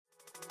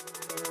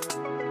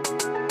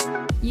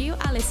You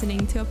are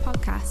listening to a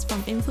podcast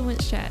from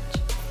Influence Church.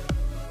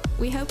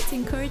 We hope it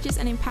encourages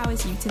and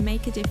empowers you to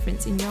make a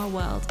difference in your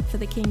world for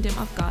the kingdom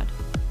of God.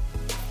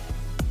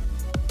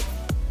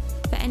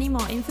 For any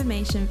more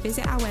information,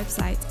 visit our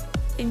website,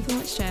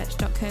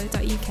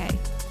 influencechurch.co.uk.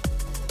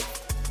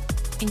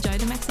 Enjoy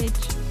the message.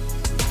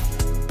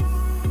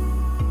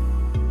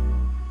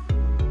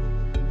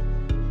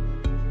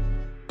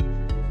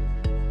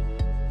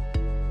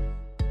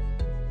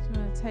 Just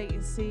want to take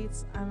your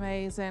seats.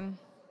 Amazing.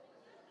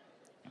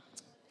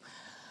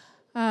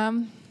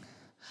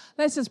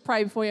 Let's just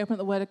pray before we open up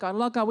the Word of God.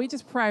 Lord God, we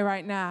just pray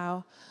right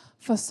now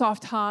for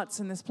soft hearts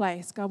in this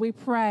place. God, we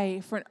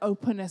pray for an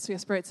openness for your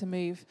Spirit to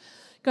move.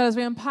 God, as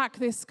we unpack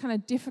this kind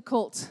of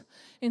difficult,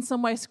 in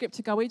some way,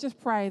 scripture, God, we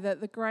just pray that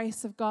the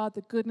grace of God,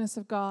 the goodness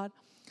of God,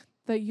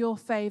 that your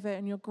favor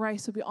and your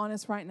grace will be on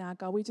us right now,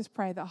 God. We just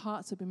pray that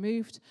hearts will be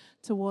moved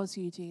towards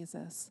you,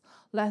 Jesus.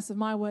 Less of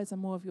my words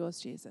and more of yours,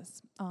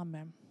 Jesus.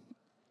 Amen.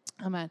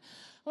 Amen.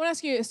 I want to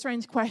ask you a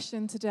strange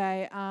question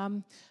today,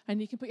 and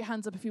you can put your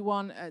hands up if you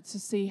want to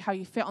see how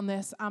you fit on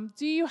this.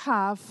 Do you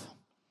have,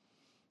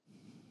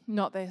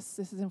 not this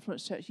is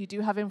Influence Church, you do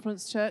have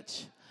Influence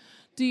Church.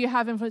 Do you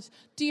have influence?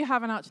 Do you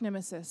have an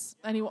arch-nemesis?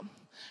 Anyone?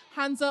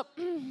 Hands up.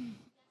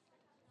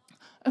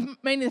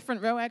 Mainly the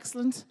front row,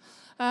 excellent.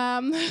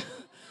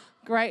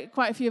 Great,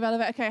 quite a few of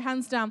elevator. Okay,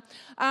 hands down.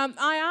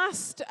 I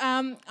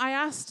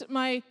asked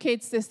my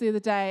kids this the other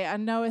day,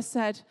 and Noah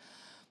said,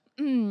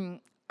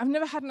 I've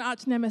never had an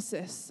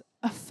arch-nemesis.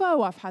 A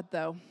foe I've had,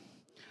 though.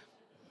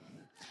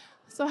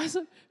 So I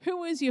said,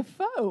 who is your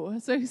foe?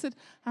 So he said,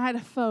 I had a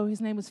foe. His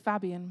name was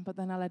Fabian, but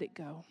then I let it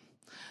go.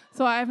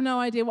 So I have no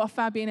idea what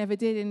Fabian ever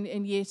did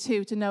in year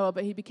 2 to Noah,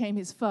 but he became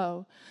his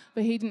foe.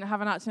 But he didn't have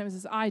an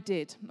arch-nemesis. I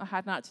did. I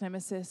had an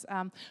arch-nemesis.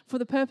 For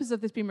the purpose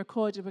of this being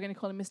recorded, we're going to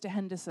call him Mr.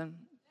 Henderson.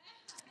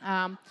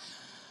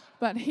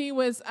 But he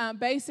was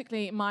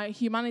basically my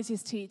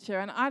humanities teacher,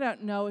 and I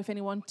don't know if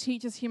anyone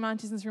teaches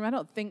humanities in this room. I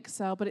don't think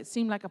so, but it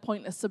seemed like a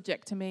pointless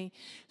subject to me.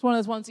 It's one of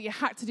those ones that you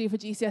had to do for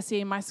GCSE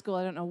in my school.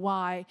 I don't know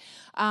why.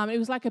 It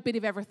was like a bit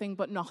of everything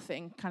but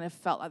nothing. Kind of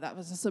felt like that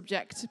was a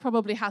subject. It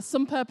probably has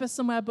some purpose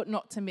somewhere, but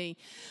not to me.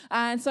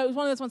 And so it was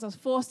one of those ones I was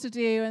forced to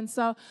do. And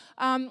so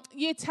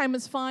year 10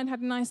 was fine, had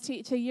a nice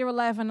teacher. Year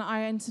 11,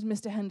 I entered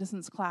Mr.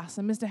 Henderson's class,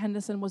 and Mr.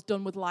 Henderson was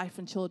done with life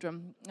and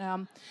children.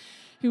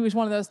 He was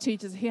one of those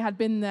teachers. He had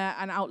been there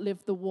and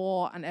outlived the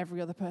war and every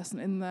other person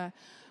in there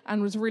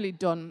and was really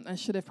done and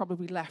should have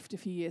probably left a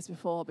few years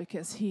before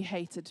because he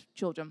hated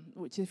children,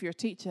 which if you're a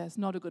teacher, is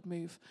not a good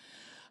move.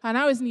 And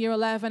I was in year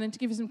 11, and to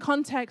give you some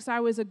context, I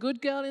was a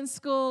good girl in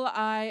school.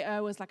 I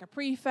was like a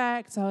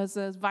prefect. I was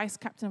a vice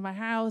captain of my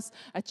house.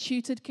 I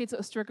tutored kids that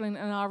were struggling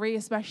in RE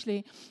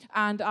especially,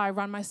 and I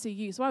ran my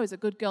CU. So I was a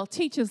good girl.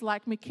 Teachers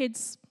liked me.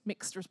 Kids,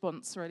 mixed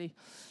response, really,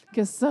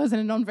 because I was in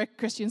a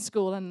non-Christian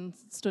school and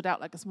stood out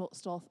like a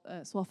sore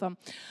thumb.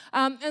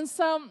 And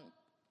so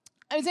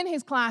I was in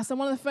his class, and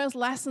one of the first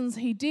lessons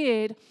he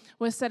did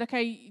was said,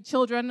 okay,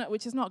 children,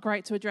 which is not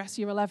great to address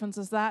year 11s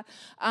as that,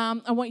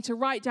 I want you to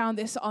write down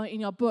this in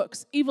your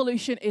books.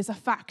 Evolution is a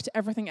fact.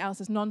 Everything else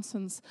is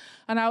nonsense.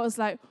 And I was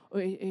like,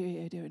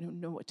 I don't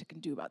know what I can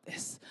do about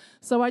this.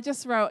 So I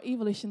just wrote,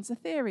 evolution's a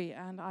theory,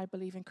 and I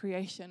believe in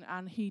creation.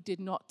 And he did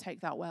not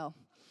take that well.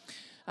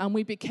 And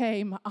we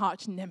became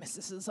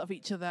arch-nemesis of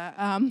each other.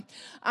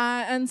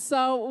 And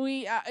so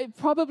we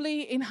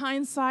probably, in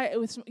hindsight, it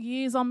was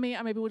years on me.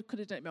 I maybe could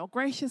have done it more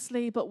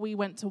graciously, but we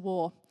went to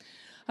war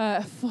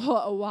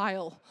for a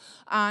while.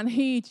 And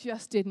he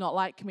just did not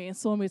like me and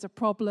saw me as a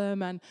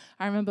problem. And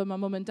I remember my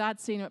mum and dad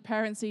seeing him at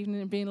parents'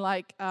 evening and being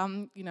like,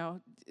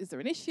 is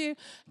there an issue?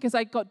 Because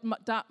I got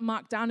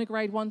marked down a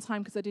grade one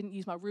time because I didn't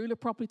use my ruler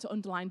properly to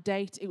underline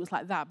date. It was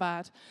like that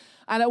bad.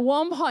 And at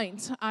one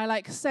point,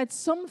 I said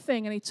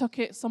something and he took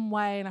it some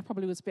way, and I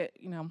probably was a bit,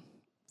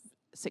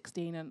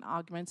 16 and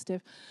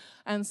argumentative,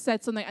 and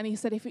said something. And he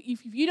said, if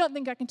you don't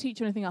think I can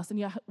teach you anything else, then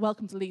you're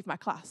welcome to leave my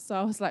class. So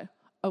I was like,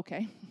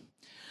 okay.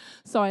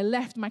 So I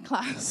left my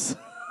class.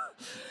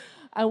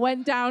 I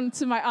went down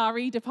to my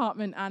RE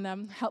department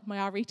and helped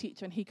my RE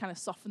teacher, and he kind of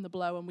softened the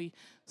blow, and we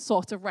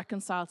sort of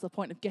reconciled to the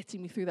point of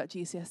getting me through that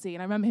GCSE.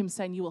 And I remember him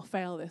saying, you will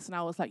fail this. And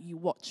I was like, you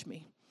watch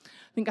me.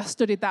 I think I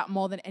studied that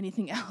more than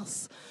anything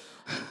else.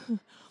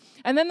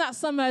 And then that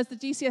summer is the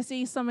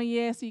GCSE summer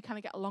year, so you kind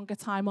of get a longer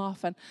time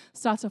off, and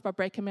start off by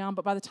breaking my arm.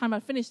 But by the time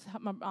I finished,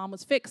 my arm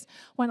was fixed.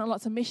 Went on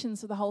lots of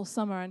missions for the whole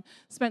summer and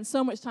spent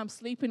so much time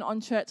sleeping on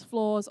church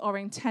floors or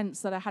in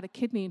tents that I had a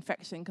kidney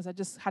infection because I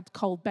just had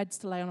cold beds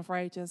to lay on for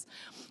ages.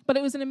 But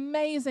it was an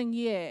amazing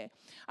year.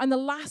 And the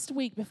last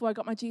week before I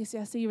got my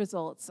GCSE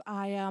results,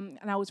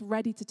 I was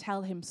ready to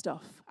tell him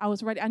stuff. I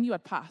was ready. I knew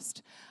I'd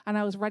passed, and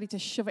I was ready to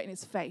shove it in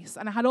his face.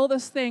 And I had all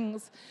those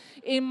things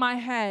in my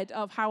head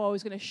of how I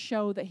was going to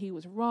show that he he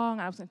was wrong,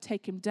 and I was going to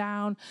take him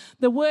down.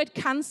 The word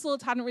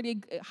cancelled hadn't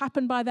really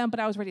happened by then, but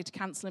I was ready to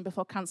cancel him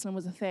before cancelling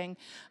was a thing.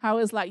 I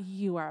was like,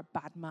 you are a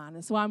bad man.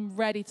 And so I'm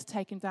ready to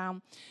take him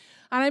down.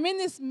 And I'm in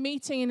this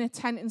meeting in a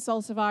tent in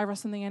Soul Survivor or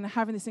something, and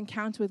having this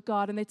encounter with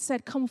God. And they'd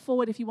said, come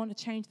forward if you want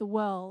to change the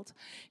world,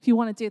 if you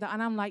want to do that.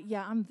 And I'm like,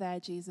 yeah, I'm there,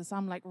 Jesus.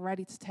 I'm like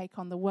ready to take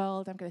on the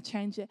world. I'm going to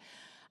change it.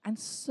 And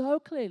so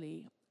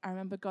clearly, I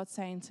remember God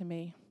saying to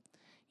me,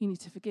 you need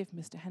to forgive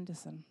Mr.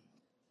 Henderson.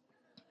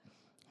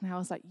 And I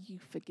was like, you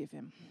forgive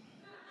him.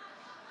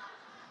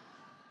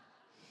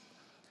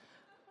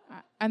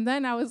 And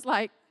then I was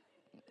like,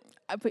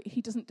 but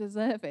he doesn't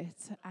deserve it.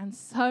 And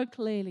so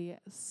clearly,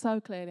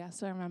 I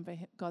still remember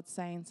God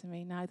saying to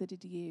me, neither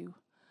did you.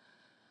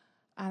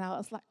 And I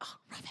was like, oh,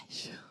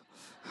 rubbish.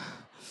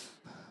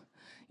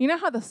 You know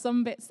how there's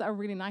some bits that are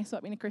really nice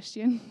about being a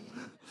Christian?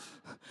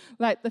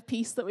 Like the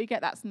peace that we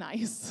get, that's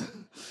nice.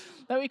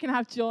 That we can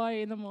have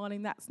joy in the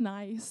morning, that's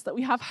nice. That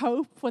we have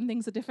hope when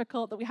things are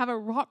difficult, that we have a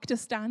rock to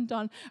stand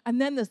on. And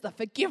then there's the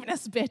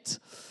forgiveness bit.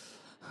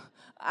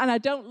 And I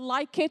don't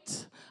like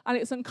it, and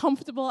it's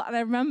uncomfortable. And I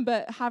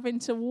remember having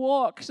to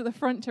walk to the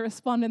front to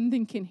respond and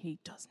thinking, he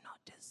does not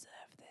deserve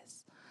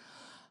this.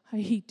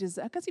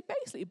 Because he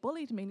basically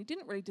bullied me, and he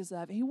didn't really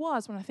deserve it. He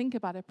was, when I think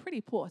about it, a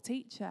pretty poor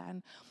teacher,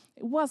 and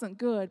it wasn't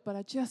good. But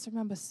I just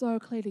remember so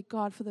clearly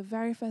God, for the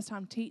very first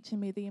time, teaching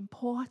me the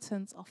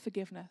importance of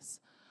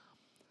forgiveness.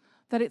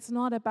 That it's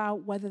not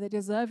about whether they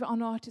deserve it or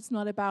not. It's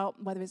not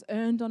about whether it's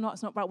earned or not.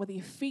 It's not about whether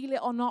you feel it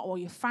or not, or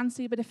you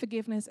fancy a bit of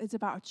forgiveness. It's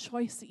about a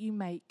choice that you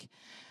make.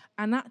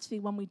 And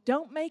actually, when we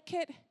don't make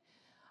it,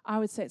 I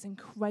would say it's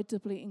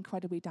incredibly,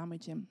 incredibly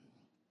damaging.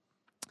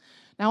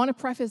 Now, I want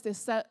to preface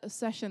this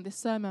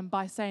sermon,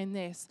 by saying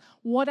this.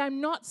 What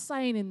I'm not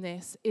saying in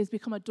this is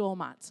become a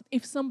doormat.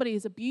 If somebody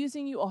is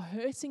abusing you or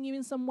hurting you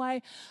in some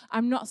way,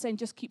 I'm not saying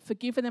just keep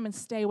forgiving them and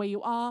stay where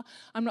you are.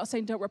 I'm not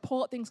saying don't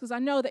report things, because I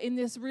know that in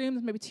this room,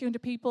 there's maybe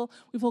 200 people.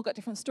 We've all got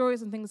different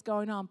stories and things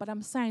going on. But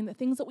I'm saying that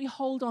things that we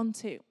hold on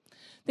to,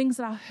 things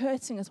that are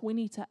hurting us, we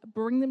need to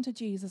bring them to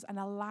Jesus and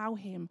allow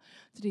him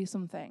to do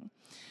something.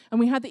 And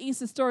we had the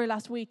Easter story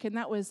last week, and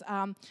that was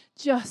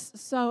just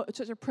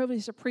such a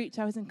privilege to preach.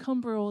 I was in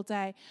Cumbria all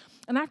day,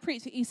 and I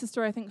preached the Easter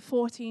story, I think,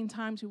 14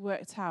 times we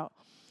worked out.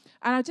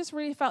 And I just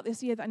really felt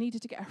this year that I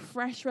needed to get a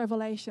fresh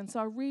revelation. So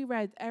I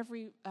reread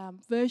every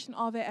version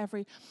of it,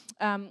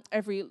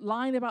 every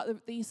line about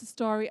the Easter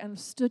story, and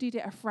studied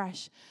it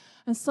afresh.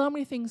 And so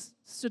many things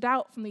stood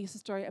out from the Easter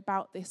story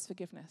about this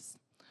forgiveness.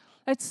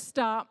 Let's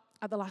start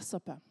at the Last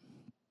Supper.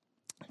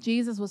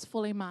 Jesus was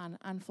fully man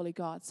and fully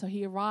God. So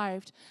he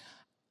arrived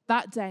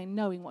that day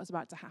knowing what was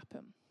about to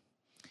happen.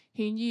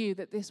 He knew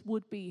that this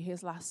would be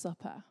his Last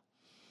Supper.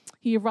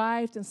 He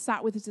arrived and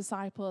sat with his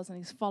disciples and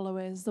his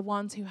followers, the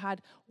ones who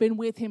had been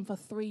with him for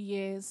 3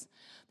 years,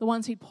 the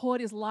ones he'd poured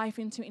his life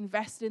into,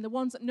 invested in, the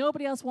ones that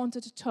nobody else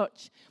wanted to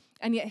touch.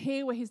 And yet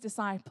here were his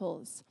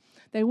disciples.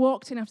 They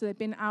walked in after they'd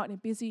been out in a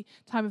busy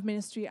time of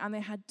ministry, and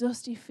they had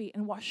dusty feet.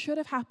 And what should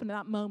have happened at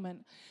that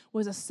moment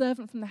was a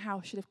servant from the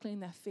house should have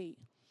cleaned their feet.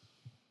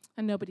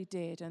 And nobody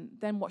did. And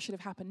then what should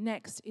have happened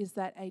next is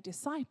that a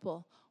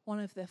disciple, one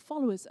of the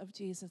followers of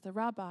Jesus, the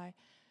rabbi,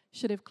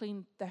 should have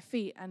cleaned their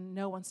feet, and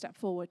no one stepped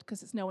forward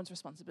because it's no one's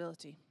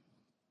responsibility.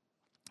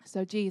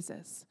 So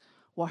Jesus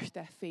washed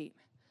their feet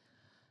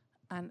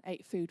and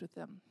ate food with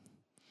them.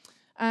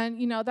 And,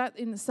 you know, that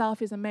in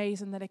itself is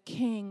amazing, that a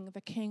king,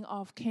 the King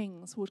of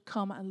Kings, would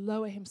come and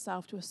lower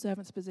himself to a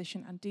servant's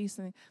position and do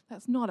something.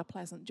 That's not a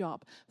pleasant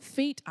job.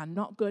 Feet are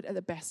not good at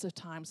the best of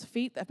times.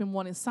 Feet that have been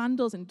worn in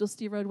sandals in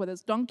dusty road where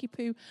there's donkey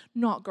poo,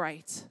 not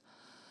great.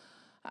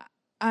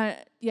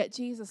 Yet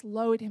Jesus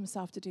lowered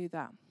himself to do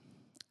that.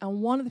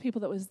 And one of the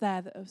people that was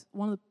there,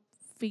 one of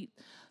the feet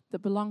that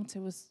belonged to,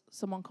 was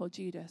someone called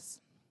Judas.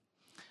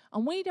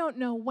 And we don't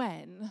know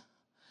when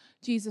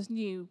Jesus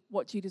knew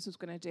what Judas was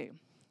going to do.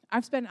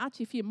 I've spent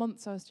actually a few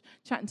months, I was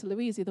chatting to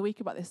Louise the other week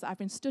about this, that I've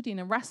been studying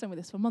and wrestling with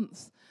this for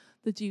months,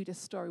 the Judas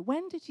story.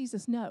 When did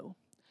Jesus know?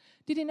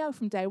 Did he know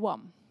from day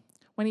one?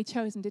 When he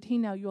chose him, did he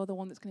know you're the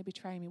one that's going to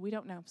betray me? We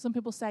don't know. Some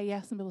people say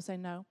yes, some people say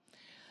no.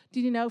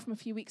 Did he know from a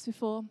few weeks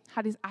before?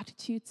 Had his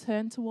attitude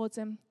turned towards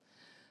him?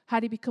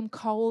 Had he become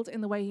cold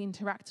in the way he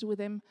interacted with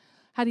him?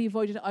 Had he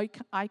avoided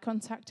eye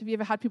contact? Have you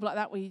ever had people like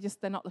that where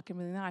they're not looking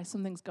really nice,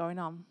 something's going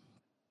on?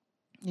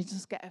 You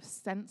just get a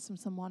sense from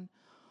someone.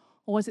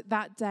 Or was it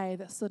that day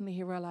that suddenly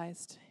he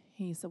realized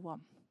he's the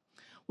one?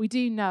 We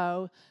do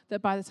know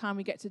that by the time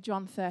we get to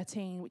John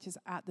 13, which is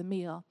at the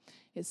meal,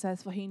 it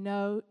says, for he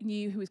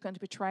knew who was going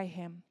to betray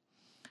him.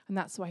 And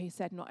that's why he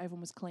said not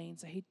everyone was clean.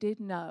 So he did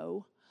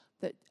know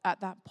that at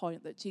that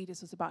point that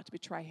Judas was about to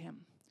betray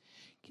him.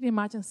 Can you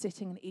imagine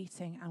sitting and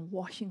eating and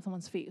washing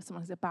someone's feet if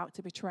someone is about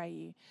to betray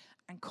you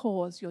and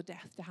cause your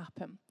death to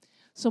happen?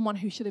 Someone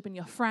who should have been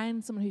your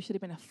friend, someone who should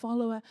have been a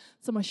follower,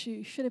 someone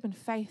who should have been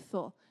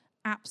faithful,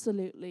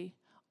 absolutely,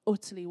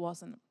 utterly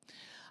wasn't.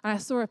 And I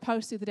saw a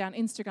post the other day on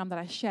Instagram that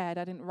I shared.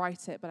 I didn't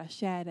write it, but I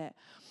shared it.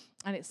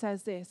 And it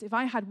says this: if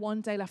I had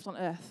one day left on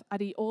earth,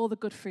 I'd eat all the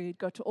good food,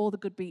 go to all the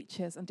good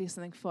beaches, and do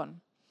something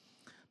fun.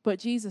 But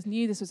Jesus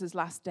knew this was his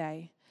last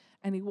day,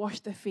 and he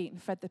washed their feet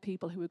and fed the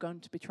people who were going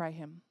to betray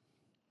him.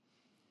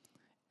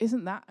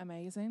 Isn't that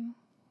amazing?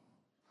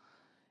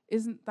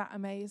 Isn't that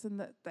amazing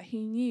that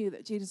he knew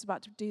that Jesus was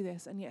about to do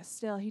this, and yet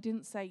still he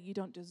didn't say, you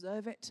don't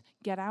deserve it,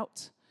 get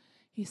out.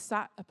 He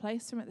sat a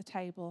place for him at the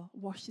table,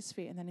 washed his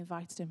feet, and then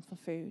invited him for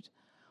food.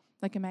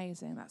 Like,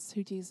 amazing. That's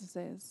who Jesus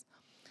is.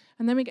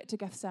 And then we get to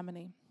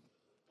Gethsemane.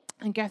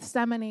 And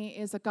Gethsemane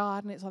is a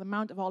garden. It's on the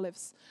Mount of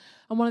Olives.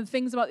 And one of the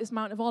things about this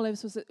Mount of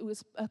Olives was that it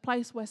was a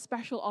place where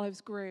special olives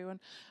grew.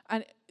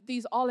 And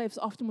these olives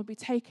often would be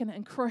taken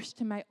and crushed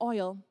to make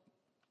oil.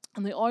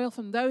 And the oil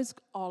from those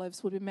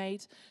olives would be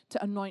made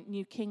to anoint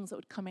new kings that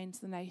would come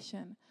into the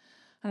nation.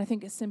 And I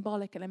think it's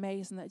symbolic and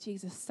amazing that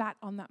Jesus sat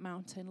on that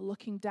mountain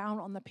looking down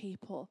on the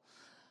people,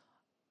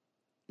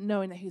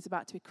 knowing that he was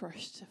about to be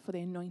crushed for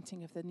the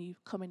anointing of the new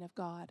coming of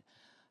God.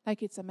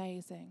 Like, it's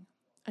amazing.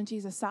 And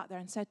Jesus sat there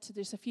and said to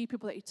just a few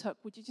people that he took,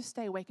 would you just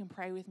stay awake and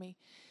pray with me?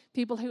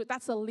 People who,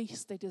 that's the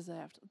least they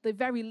deserved. The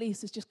very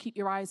least is just keep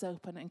your eyes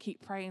open and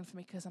keep praying for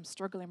me because I'm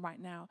struggling right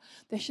now.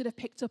 They should have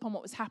picked up on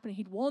what was happening.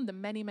 He'd warned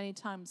them many, many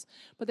times,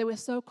 but they were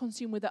so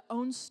consumed with their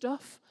own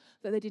stuff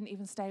that they didn't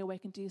even stay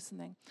awake and do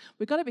something.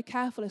 We've got to be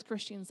careful as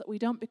Christians that we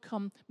don't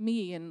become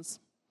me-ians,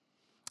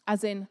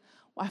 as in,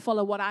 I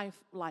follow what I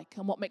like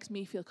and what makes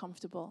me feel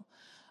comfortable.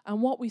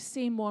 And what we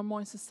see more and more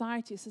in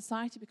society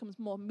becomes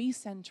more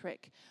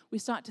me-centric. We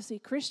start to see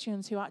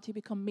Christians who actually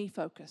become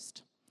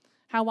me-focused.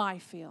 How I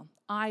feel.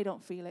 I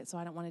don't feel it, so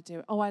I don't want to do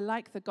it. Oh, I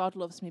like that God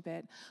loves me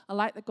bit. I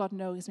like that God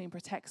knows me and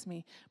protects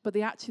me. But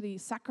the actually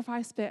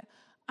sacrifice bit,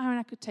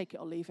 I could take it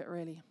or leave it,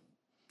 really.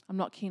 I'm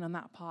not keen on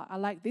that part. I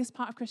like this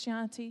part of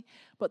Christianity,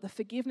 but the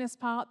forgiveness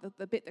part,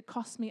 the bit that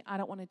costs me, I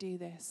don't want to do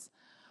this.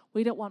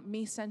 We don't want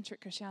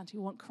me-centric Christianity.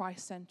 We want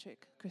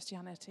Christ-centric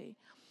Christianity.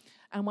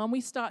 And when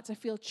we start to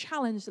feel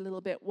challenged a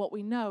little bit, what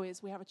we know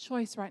is we have a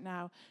choice right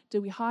now.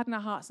 Do we harden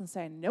our hearts and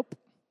say, nope?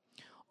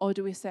 Or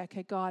do we say,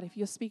 okay, God, if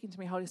you're speaking to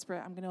me, Holy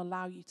Spirit, I'm going to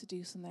allow you to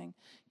do something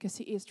because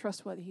he is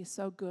trustworthy. He's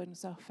so good and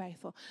so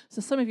faithful.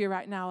 So some of you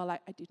right now are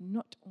like, I did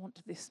not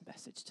want this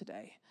message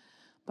today.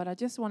 But I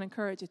just want to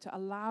encourage you to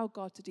allow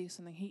God to do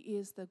something. He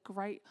is the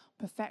great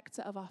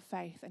perfecter of our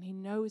faith, and he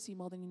knows you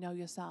more than you know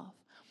yourself.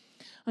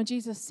 And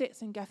Jesus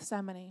sits in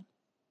Gethsemane.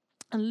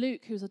 And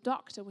Luke, who's a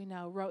doctor, we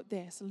know, wrote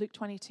this, Luke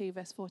 22,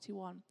 verse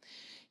 41.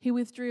 He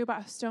withdrew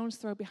about a stone's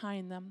throw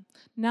behind them,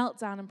 knelt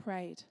down and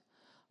prayed,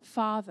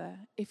 Father,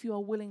 if you are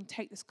willing,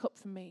 take this cup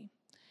from me.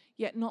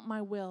 Yet not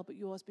my will, but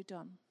yours be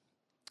done.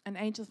 An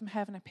angel from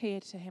heaven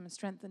appeared to him and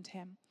strengthened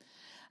him.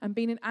 And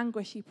being in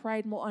anguish, he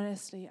prayed more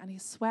earnestly, and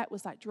his sweat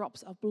was like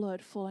drops of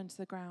blood falling to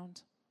the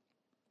ground.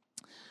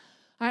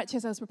 Actually,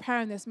 as I was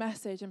preparing this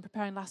message and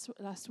preparing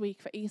last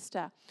week for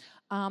Easter,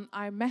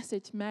 I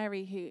messaged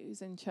Mary,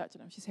 who's in church, I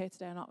don't know if she's here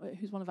today or not,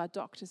 who's one of our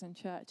doctors in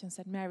church, and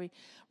said, Mary,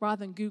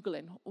 rather than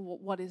Googling,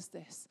 what is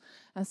this?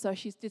 And so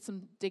she did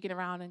some digging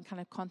around and kind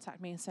of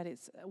contacted me and said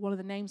it's one of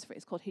the names for it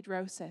is called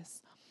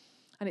hydrosis.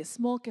 And it's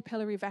small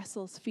capillary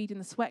vessels feeding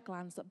the sweat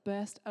glands that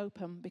burst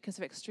open because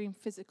of extreme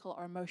physical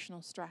or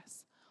emotional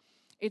stress.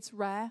 It's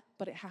rare,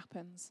 but it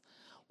happens.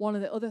 One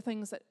of the other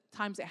things that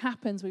times it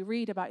happens, we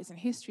read about is in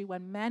history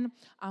when men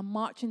are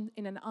marching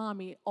in an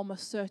army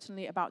almost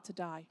certainly about to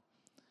die.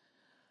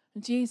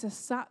 And Jesus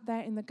sat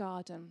there in the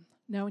garden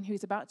knowing he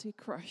was about to be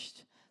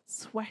crushed,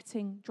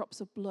 sweating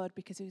drops of blood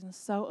because he was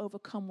so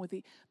overcome with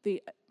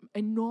the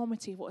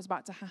enormity of what was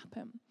about to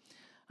happen.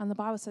 And the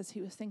Bible says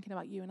he was thinking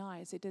about you and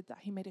I as he did that.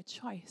 He made a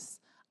choice.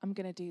 I'm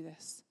going to do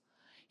this.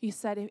 He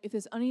said, if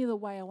there's any other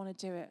way, I want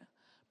to do it.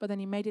 But then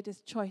he made it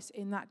his choice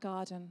in that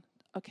garden.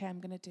 Okay,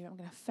 I'm going to do it. I'm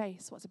going to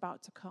face what's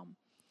about to come.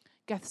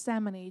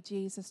 Gethsemane,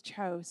 Jesus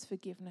chose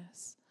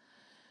forgiveness.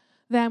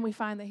 Then we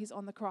find that he's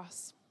on the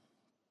cross.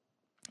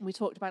 We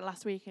talked about it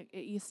last week at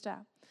Easter.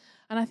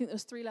 And I think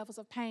there's 3 levels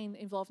of pain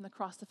involved in the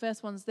cross. The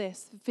first one's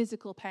this,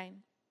 physical pain.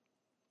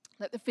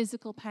 That the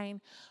physical pain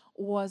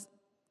was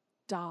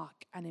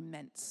dark and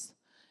immense.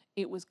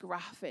 It was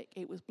graphic.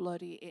 It was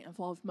bloody. It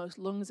involved most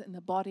lungs in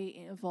the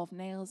body. It involved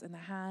nails in the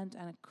hand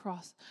and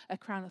a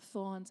crown of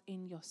thorns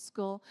in your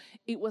skull.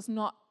 It was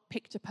not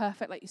picture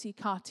perfect like you see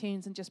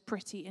cartoons and just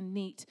pretty and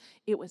neat.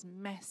 It was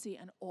messy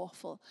and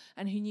awful.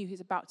 And he knew he was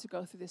about to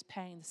go through this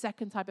pain. The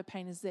second type of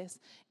pain is this,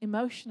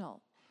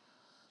 emotional.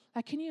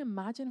 Like, can you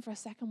imagine for a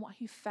second what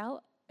he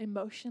felt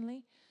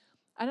emotionally?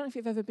 I don't know if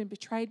you've ever been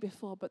betrayed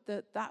before, but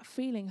that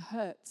feeling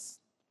hurts.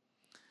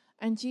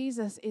 And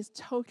Jesus is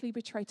totally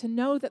betrayed. To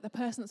know that the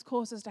person that's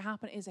caused this to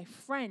happen is a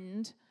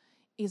friend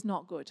is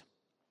not good.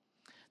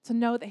 To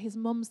know that his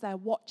mum's there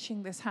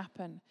watching this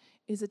happen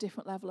is a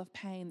different level of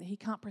pain, that he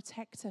can't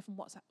protect her from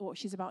what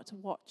she's about to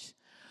watch.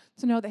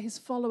 To know that his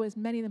followers,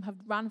 many of them have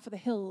ran for the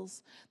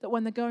hills, that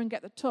when they go and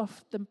get the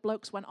tough, the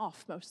blokes went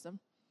off, most of them,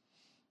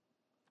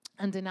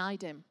 and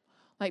denied him.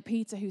 Like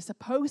Peter, who's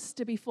supposed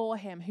to be for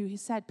him, who he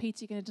said,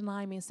 Peter, you're going to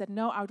deny me, and said,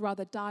 no, I would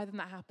rather die than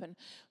that happen.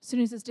 As soon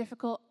as it's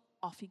difficult,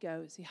 off he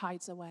goes. He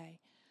hides away.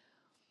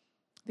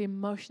 The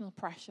emotional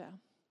pressure.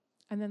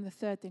 And then the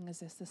third thing is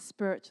this, the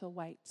spiritual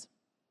weight.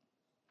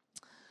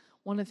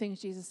 One of the things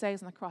Jesus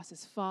says on the cross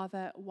is,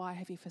 Father, why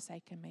have you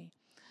forsaken me?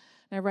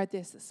 And I read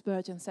this, that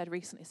Spurgeon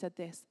recently said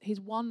this: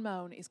 his one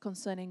moan is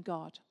concerning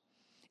God.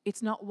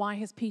 It's not, why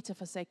has Peter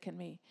forsaken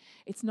me?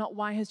 It's not,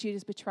 why has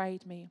Judas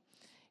betrayed me?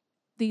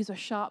 These are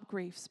sharp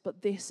griefs,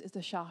 but this is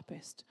the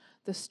sharpest,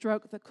 the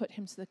stroke that cut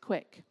him to the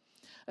quick.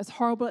 As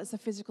horrible as the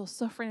physical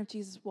suffering of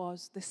Jesus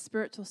was, the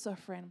spiritual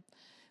suffering,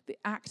 the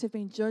act of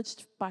being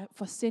judged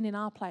for sin in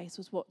our place,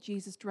 was what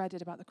Jesus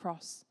dreaded about the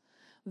cross.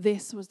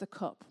 This was the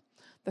cup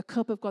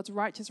of God's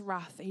righteous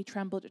wrath that he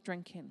trembled at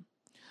drinking.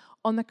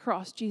 On the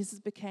cross, Jesus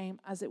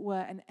became, as it were,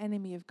 an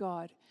enemy of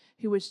God,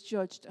 who was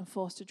judged and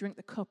forced to drink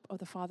the cup of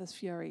the Father's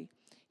fury.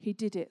 He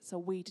did it so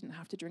we didn't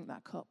have to drink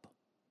that cup.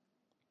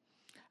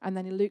 And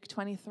then in Luke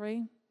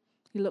 23,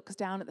 he looks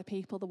down at the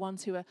people, the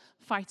ones who are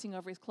fighting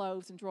over his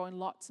clothes and drawing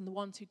lots, and the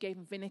ones who gave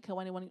him vinegar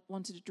when he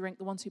wanted to drink,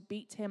 the ones who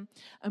beat him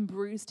and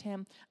bruised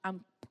him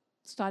and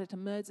started to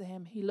murder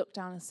him. He looked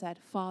down and said,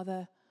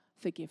 Father,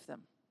 forgive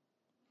them.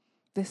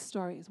 This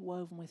story is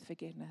woven with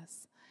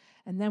forgiveness.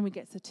 And then we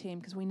get to the tomb,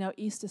 because we know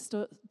Easter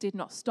did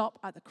not stop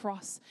at the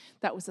cross.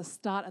 That was the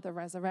start of the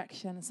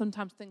resurrection. And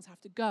sometimes things have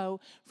to go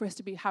for us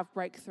to have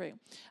breakthrough.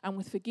 And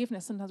with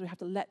forgiveness, sometimes we have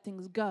to let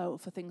things go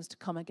for things to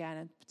come again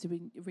and to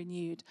be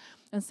renewed.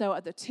 And so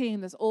at the tomb,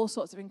 there's all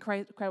sorts of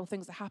incredible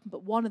things that happen.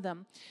 But one of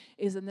them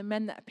is in the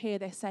men that appear,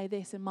 they say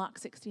this in Mark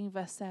 16,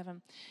 verse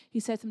 7. He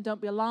said to them,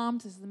 don't be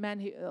alarmed. This is the men,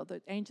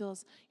 the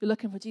angels, you're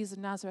looking for Jesus of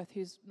Nazareth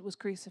who was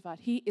crucified.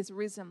 He is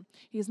risen.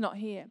 He is not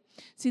here.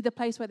 See the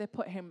place where they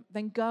put him.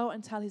 Then go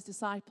and tell his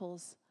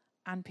disciples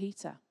and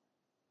Peter,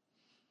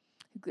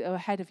 go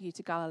ahead of you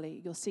to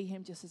Galilee. You'll see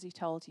him just as he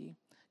told you.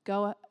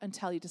 Go and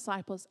tell your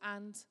disciples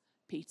and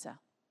Peter.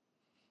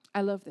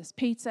 I love this.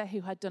 Peter,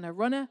 who had done a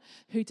runner,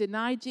 who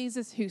denied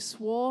Jesus, who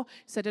swore,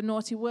 said a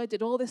naughty word,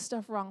 did all this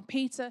stuff wrong.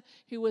 Peter,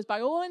 who was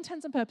by all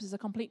intents and purposes a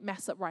complete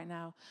mess up right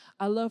now.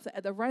 I love that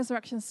at the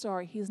resurrection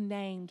story, he's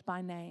named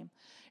by name.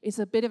 It's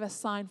a bit of a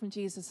sign from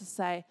Jesus to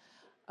say,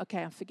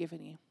 okay, I'm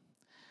forgiving you.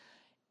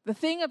 The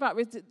thing about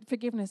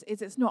forgiveness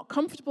is it's not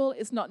comfortable,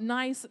 it's not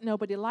nice,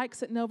 nobody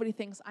likes it, nobody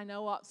thinks, I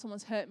know what,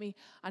 someone's hurt me,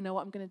 I know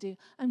what I'm going to do,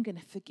 I'm going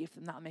to forgive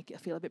them, that'll make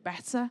it feel a bit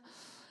better.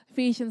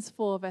 Ephesians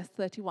 4 verse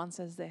 31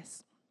 says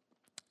this: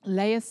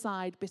 lay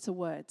aside bitter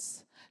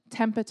words,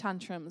 temper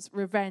tantrums,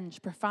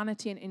 revenge,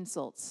 profanity and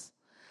insults,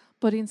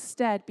 but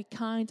instead be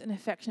kind and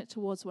affectionate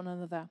towards one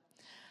another.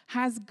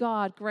 Has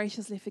God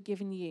graciously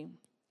forgiven you?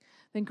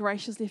 Then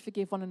graciously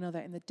forgive one another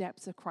in the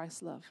depths of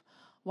Christ's love.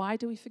 Why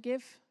do we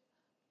forgive?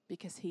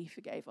 Because he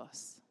forgave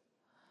us.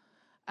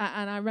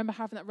 And I remember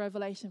having that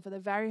revelation for the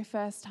very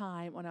first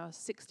time when I was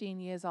 16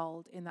 years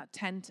old in that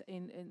tent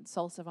in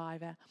Soul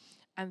Survivor,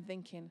 and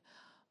thinking,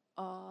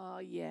 oh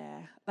yeah,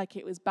 like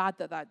it was bad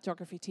that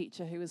geography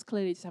teacher, who was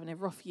clearly just having a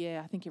rough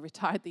year, I think he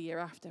retired the year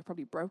after,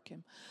 probably broke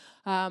him,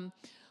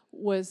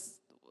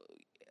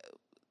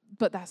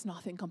 but that's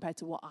nothing compared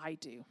to what I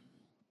do.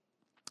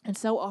 And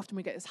so often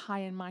we get this high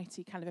and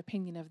mighty kind of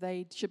opinion of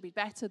they should be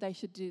better, they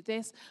should do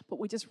this, but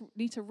we just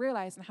need to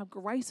realize and have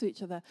grace with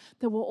each other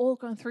that we're all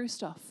going through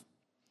stuff.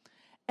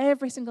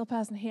 Every single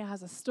person here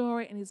has a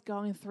story and is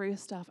going through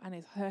stuff and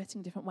is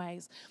hurting different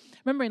ways.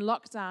 Remember in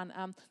lockdown,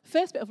 the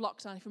first bit of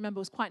lockdown, if you remember,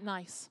 was quite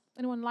nice.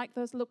 Anyone like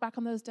those? Look back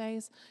on those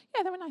days?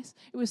 Yeah, they were nice.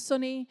 It was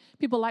sunny.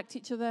 People liked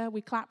each other.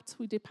 We clapped.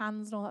 We did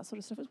pans and all that sort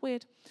of stuff. It was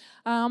weird.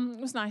 It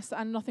was nice,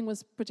 and nothing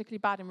was particularly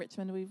bad in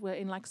Richmond. We were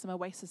in like some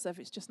oasis of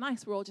it's just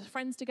nice. We're all just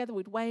friends together.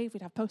 We'd wave.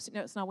 We'd have Post-it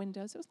notes in our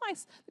windows. It was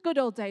nice. The good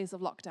old days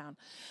of lockdown.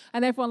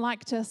 And everyone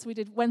liked us. We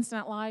did Wednesday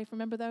Night Live.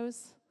 Remember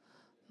those?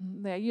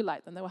 Yeah, you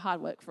liked them. They were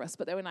hard work for us,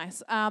 but they were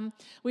nice.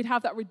 We'd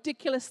have that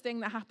ridiculous thing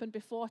that happened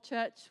before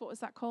church. What was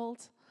that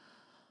called?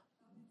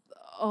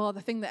 Oh,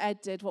 the thing that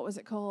Ed did. What was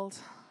it called?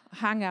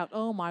 Hangout.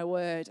 Oh, my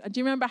word. And do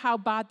you remember how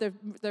bad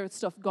the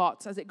stuff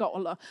got as it got a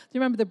lot? Do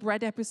you remember the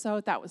bread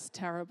episode? That was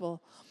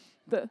terrible.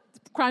 The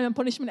crime and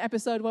punishment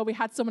episode where we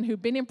had someone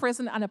who'd been in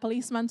prison and a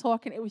policeman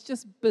talking. It was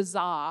just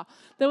bizarre.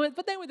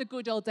 But they were the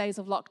good old days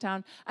of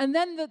lockdown. And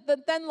then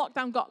then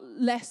lockdown got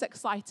less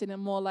exciting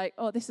and more like,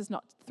 oh, this is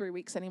not 3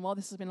 weeks anymore.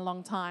 This has been a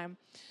long time.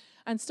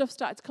 And stuff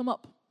started to come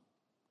up.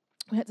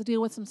 We had to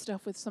deal with some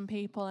stuff with some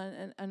people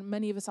and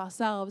many of us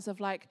ourselves of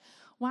like,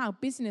 wow,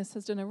 business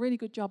has done a really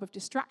good job of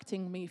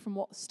distracting me from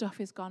what stuff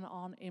has gone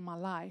on in my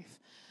life.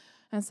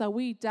 And so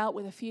we dealt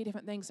with a few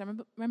different things. I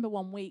remember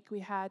one week we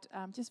had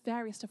just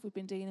various stuff we've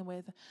been dealing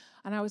with,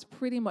 and I was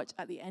pretty much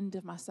at the end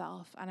of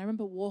myself. And I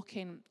remember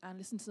walking and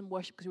listening to some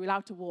worship, because we were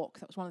allowed to walk.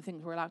 That was one of the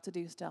things we were allowed to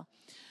do still.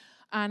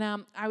 And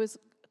I was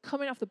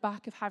coming off the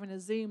back of having a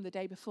Zoom the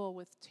day before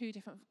with 2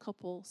 different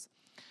couples.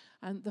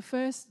 And the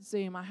first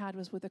Zoom I had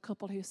was with a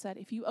couple who said,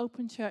 if you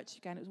open church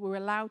again, we're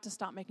allowed to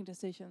start making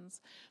decisions.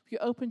 If you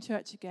open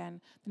church again,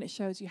 then it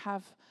shows you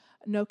have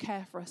no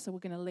care for us, so we're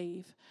going to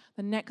leave.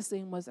 The next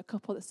Zoom was a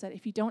couple that said,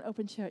 if you don't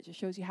open church, it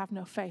shows you have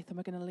no faith, and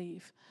we're going to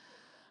leave.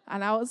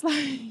 And I was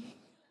like,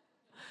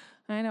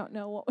 I don't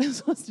know what we're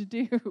supposed to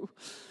do.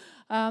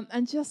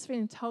 And just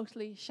feeling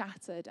totally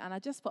shattered. And I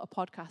just put a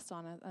podcast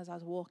on as I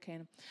was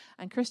walking.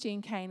 And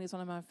Christine Kane is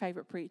one of my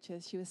favorite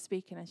preachers. She was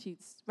speaking, and she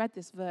read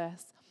this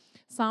verse.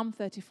 Psalm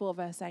 34,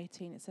 verse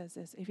 18, it says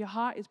this: if your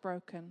heart is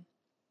broken,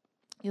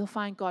 you'll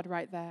find God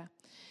right there.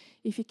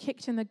 If you're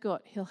kicked in the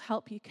gut, he'll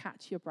help you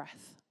catch your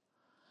breath.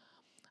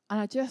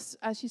 And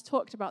as she's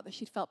talked about that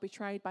she'd felt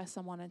betrayed by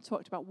someone and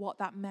talked about what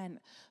that meant,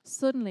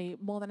 suddenly,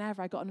 more than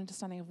ever, I got an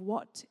understanding of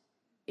what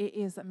it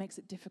is that makes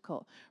it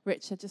difficult.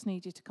 Rich, I just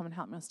need you to come and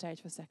help me on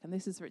stage for a second.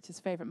 This is Rich's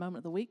favorite moment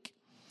of the week.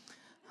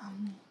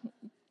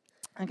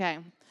 Okay,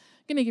 I'm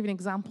going to give you an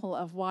example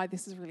of why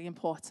this is really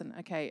important.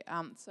 Okay,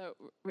 so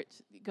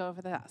Rich, go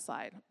over to that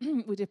side.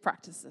 We did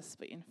practice this,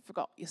 but you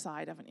forgot your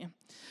side, haven't you?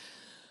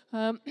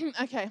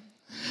 Okay.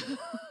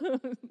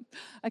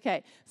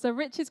 Okay, so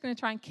Rich is going to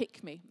try and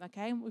kick me,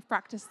 okay? We've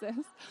practiced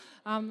this.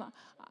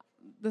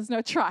 There's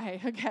no try,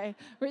 okay?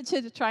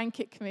 Richard, try and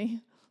kick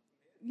me.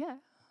 Yeah.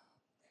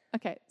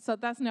 Okay, so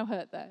that's no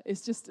hurt there.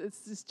 It's just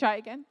try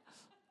again.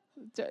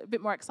 A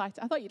bit more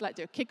excited. I thought you'd like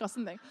to do a kick or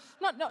something.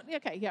 Not,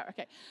 okay, yeah,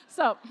 okay.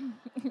 So,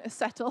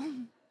 settle.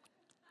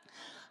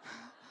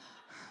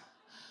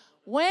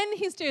 When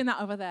he's doing that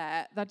over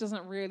there, that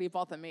doesn't really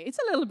bother me. It's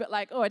a little bit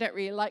like, I don't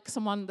really like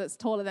someone that's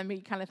taller than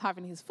me kind of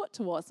having his foot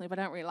towards me, but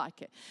I don't really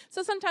like it.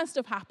 So sometimes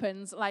stuff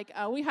happens. Like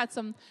we had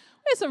some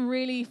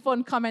really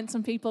fun comments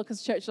from people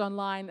because church is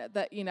online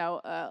that,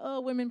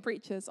 women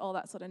preachers, all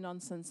that sort of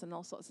nonsense and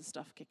all sorts of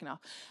stuff kicking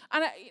off.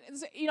 And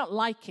you don't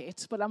like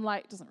it, but I'm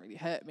like, it doesn't really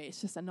hurt me. It's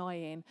just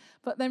annoying.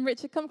 But then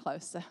Richard, come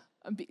closer.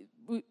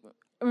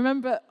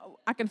 Remember,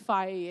 I can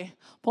fire you.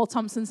 Paul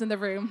Thompson's in the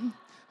room.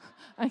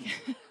 Okay.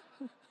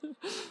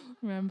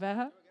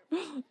 Remember?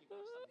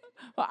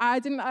 Well, I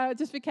didn't.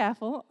 Just be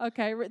careful.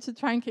 Okay, Richard,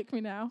 try and kick me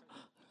now.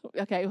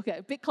 Okay,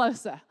 a bit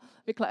closer.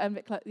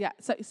 Yeah.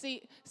 So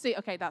see.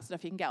 Okay, that's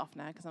enough. You can get off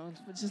now because I'm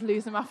just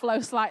losing my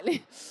flow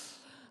slightly.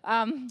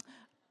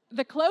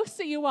 The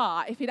closer you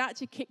are, if he'd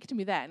actually kicked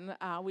me then,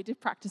 we did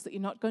practice that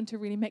you're not going to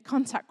really make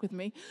contact with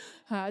me.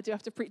 I do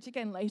have to preach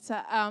again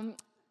later.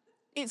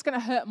 It's going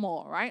to hurt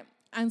more, right?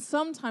 And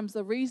sometimes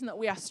the reason that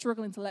we are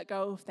struggling to let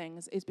go of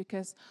things is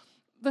because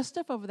the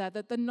stuff over there,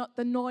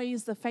 the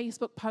noise, the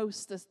Facebook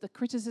posts, the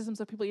criticisms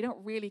of people you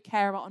don't really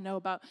care about or know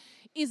about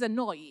is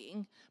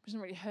annoying, but doesn't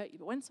really hurt you.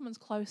 But when someone's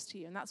close to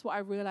you, and that's what I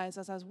realized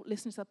as I was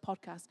listening to the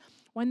podcast,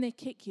 when they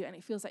kick you and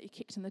it feels like you're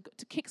kicked in the gut,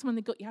 to kick someone in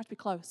the gut, you have to be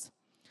close.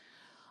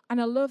 And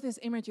I love this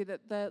imagery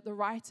that the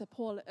writer,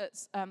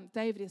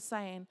 David, is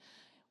saying,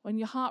 when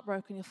you're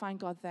heartbroken, you'll find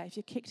God there. If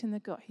you're kicked in the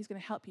gut, he's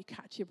going to help you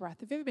catch your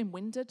breath. Have you ever been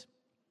winded?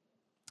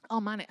 Oh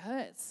man, it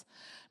hurts.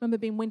 I remember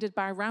being winded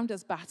by a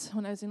rounders bat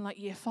when I was in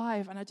year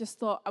 5, and I just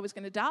thought I was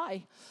going to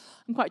die.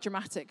 I'm quite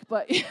dramatic,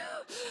 but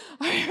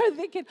I remember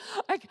thinking,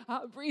 I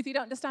can't breathe, you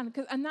don't understand.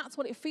 And that's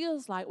what it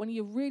feels like when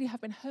you really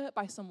have been hurt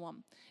by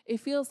someone. It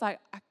feels like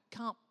I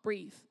can't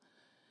breathe.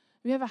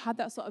 Have you ever had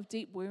that sort of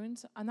deep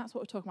wound? And that's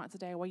what we're talking about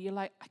today, where you're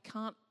like, I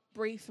can't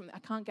breathe from it. I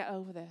can't get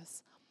over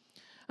this.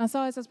 And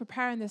so as I was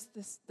preparing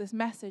this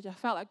message, I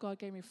felt like God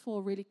gave me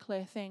 4 really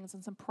clear things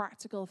and some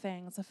practical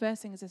things. The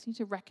first thing is this: you need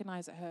to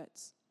recognize it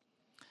hurts.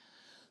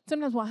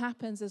 Sometimes what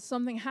happens is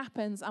something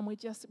happens and we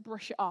just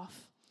brush it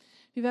off.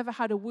 If you've ever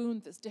had a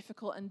wound that's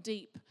difficult and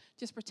deep,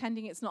 just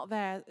pretending it's not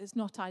there is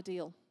not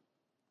ideal.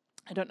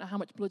 I don't know how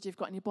much blood you've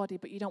got in your body,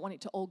 but you don't want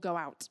it to all go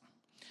out.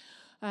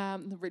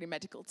 The really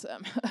medical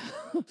term.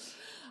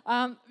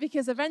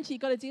 Because eventually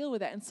you've got to deal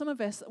with it. And some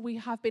of us, we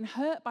have been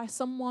hurt by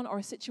someone or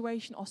a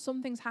situation or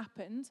something's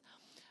happened,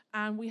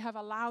 and we have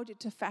allowed it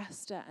to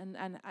fester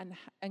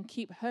and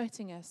keep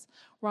hurting us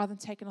rather than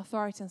taking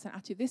authority and saying,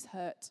 actually, this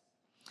hurt.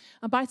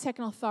 And by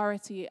taking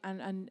authority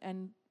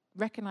and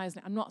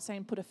recognizing it, I'm not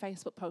saying put a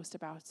Facebook post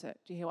about it.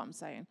 Do you hear what I'm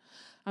saying?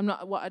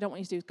 What I don't want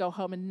you to do is go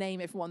home and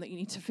name everyone that you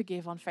need to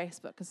forgive on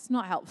Facebook, because it's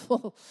not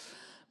helpful.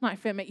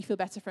 Might make you feel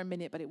better for a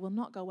minute, but it will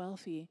not go well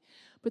for you.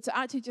 But to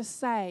actually just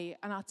say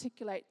and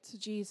articulate to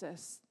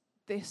Jesus,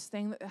 this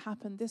thing that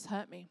happened, this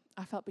hurt me.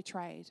 I felt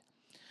betrayed.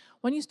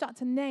 When you start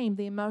to name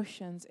the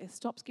emotions, it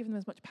stops giving them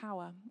as much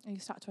power, and you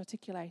start to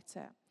articulate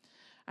it.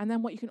 And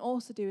then what you can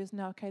also do is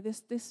know, okay,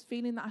 this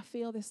feeling that I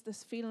feel,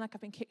 this feeling like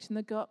I've been kicked in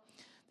the gut,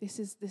 this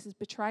is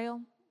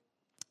betrayal.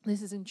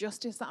 This is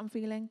injustice that I'm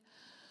feeling.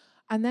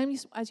 And then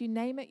as you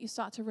name it, you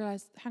start to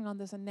realize, hang on,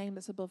 there's a name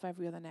that's above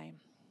every other name.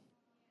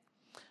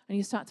 And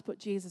you start to put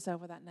Jesus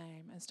over that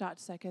name and start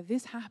to say, okay,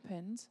 this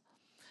happened.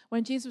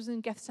 When Jesus was in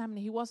Gethsemane,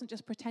 he wasn't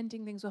just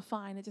pretending things were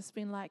fine and just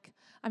being like,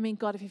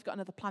 God, if you've got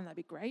another plan, that'd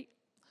be great.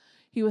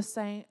 He was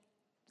saying,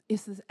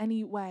 is there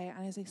any way?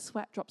 And as he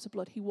sweat drops of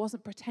blood, he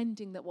wasn't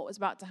pretending that what was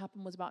about to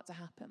happen was about to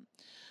happen.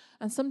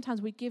 And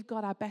sometimes we give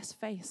God our best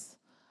face.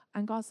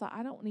 And God's like,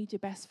 I don't need your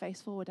best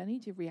face forward. I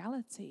need your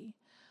reality.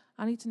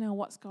 I need to know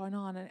what's going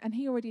on. And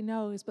he already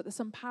knows, but there's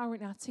some power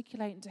in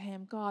articulating to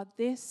him, God,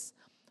 this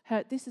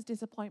hurt, this is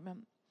disappointment.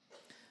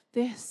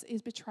 This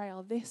is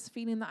betrayal. This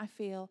feeling that I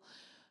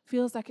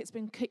feels like it's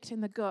been kicked in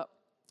the gut.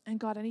 And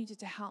God, I need you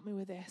to help me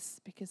with this,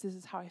 because this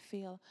is how I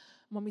feel.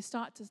 And when we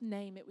start to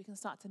name it, we can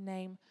start to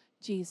name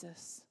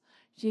Jesus.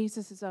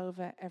 Jesus is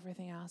over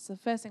everything else. So the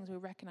first thing is we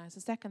recognize.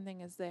 The second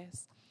thing is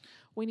this.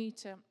 We need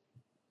to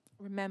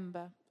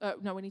realize.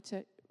 We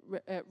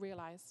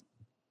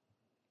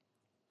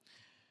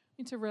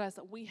need to realize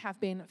that we have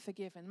been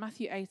forgiven.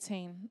 Matthew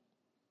 18,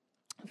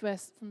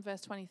 from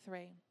verse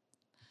 23.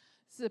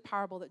 This is a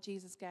parable that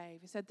Jesus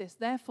gave. He said this,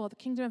 therefore, the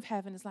kingdom of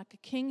heaven is like a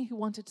king who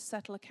wanted to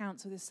settle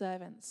accounts with his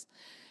servants.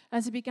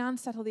 As he began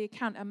to settle the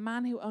account, a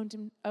man who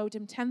owed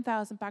him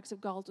 10,000 bags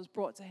of gold was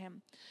brought to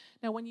him.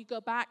 Now, when you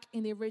go back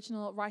in the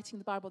original writing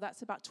of the Bible,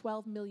 that's about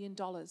 $12 million.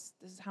 This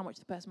is how much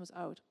the person was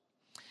owed.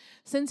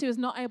 Since he was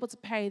not able to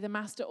pay, the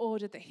master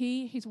ordered that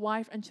he, his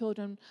wife, and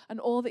children, and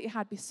all that he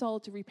had be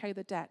sold to repay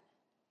the debt.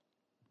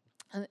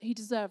 And he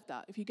deserved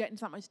that. If you get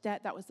into that much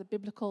debt, that was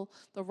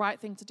the right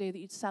thing to do, that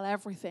you'd sell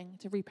everything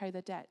to repay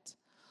the debt.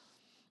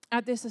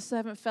 At this, the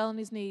servant fell on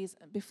his knees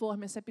before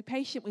him and said, be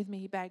patient with me,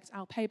 he begged.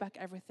 I'll pay back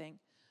everything.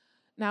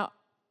 Now,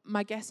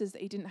 my guess is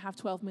that he didn't have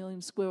 12 million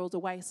squirreled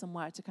away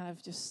somewhere to kind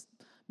of just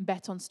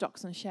bet on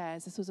stocks and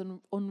shares. This was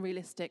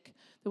unrealistic.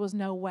 There was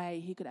no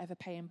way he could ever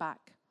pay him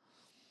back.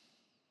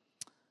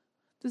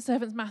 The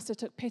servant's master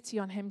took pity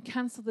on him,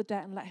 cancelled the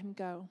debt, and let him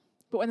go.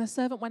 But when the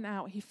servant went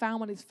out, he found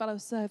one of his fellow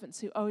servants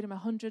who owed him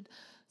 100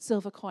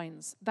 silver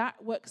coins.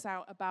 That works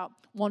out about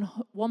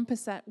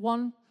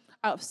 1%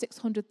 out of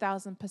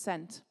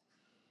 600,000%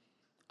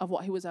 of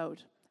what he was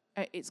owed.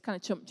 It's kind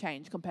of chump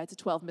change compared to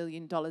 $12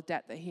 million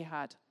debt that he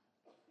had.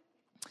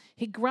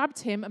 He grabbed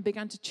him and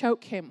began to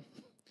choke him.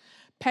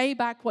 Pay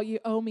back what you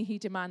owe me, he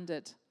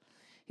demanded.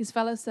 His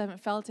fellow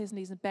servant fell to his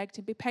knees and begged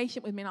him, be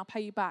patient with me and I'll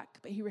pay you back.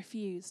 But he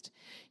refused.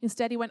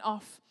 Instead, he went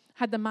off,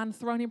 had the man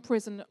thrown in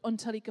prison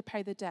until he could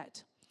pay the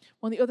debt.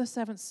 When the other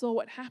servants saw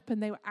what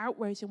happened, they were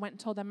outraged and went and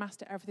told their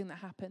master everything that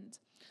happened.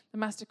 The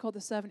master called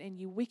the servant in.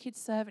 You wicked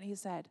servant, he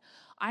said.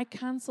 I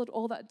cancelled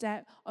all that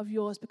debt of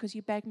yours because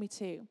you begged me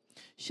to.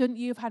 Shouldn't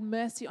you have had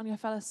mercy on your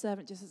fellow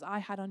servant just as I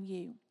had on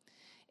you?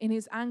 In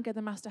his anger,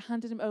 the master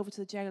handed him over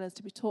to the jailers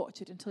to be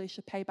tortured until he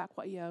should pay back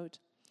what he owed.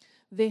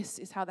 This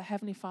is how the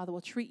Heavenly Father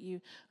will treat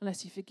you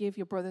unless you forgive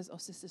your brothers or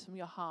sisters from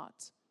your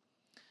heart.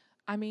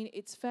 I mean,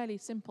 it's fairly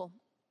simple.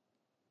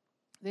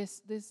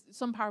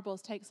 Some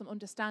parables take some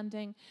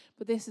understanding,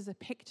 but this is a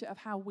picture of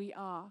how we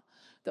are,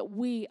 that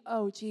we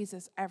owe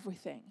Jesus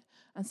everything.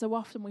 And so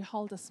often we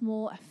hold a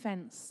small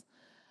offense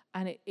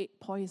and it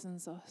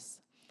poisons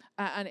us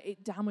and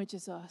it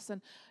damages us.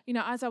 And, you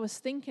know, as I was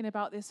thinking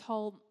about this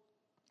whole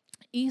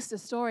Easter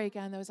story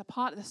again, there was a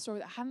part of the story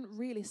that I hadn't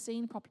really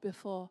seen properly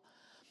before.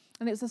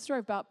 And it was a story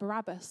about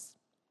Barabbas.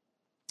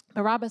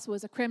 Barabbas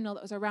was a criminal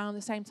that was around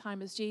the same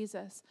time as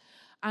Jesus.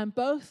 And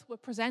both were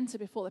presented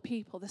before the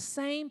people, the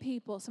same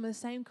people, some of the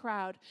same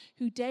crowd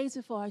who days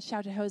before had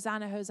shouted,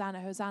 Hosanna,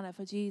 Hosanna, Hosanna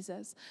for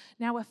Jesus.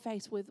 Now we're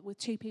faced with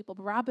two people.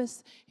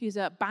 Barabbas, who's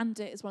a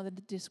bandit, is one of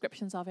the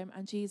descriptions of him,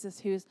 and Jesus,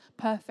 who's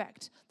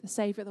perfect, the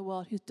Savior of the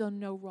world, who's done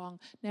no wrong,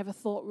 never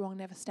thought wrong,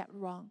 never stepped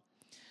wrong.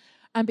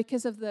 And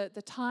because of the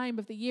time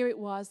of the year it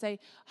was, they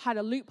had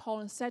a loophole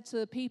and said to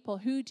the people,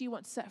 who do you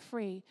want to set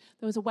free?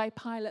 There was a way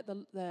Pilate,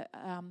 the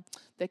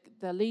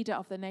leader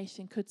of the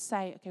nation, could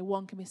say, okay,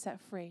 one can be set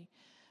free.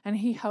 And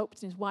he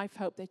hoped, and his wife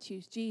hoped, they'd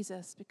choose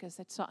Jesus because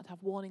they'd start to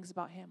have warnings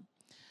about him.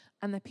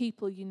 And the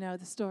people, you know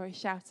the story,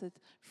 shouted,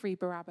 free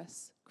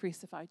Barabbas,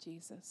 crucify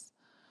Jesus.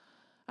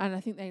 And I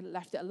think they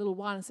left it a little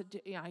while and said,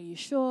 are you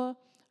sure?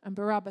 And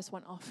Barabbas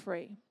went off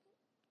free.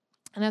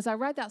 And as I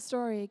read that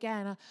story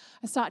again,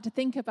 I started to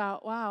think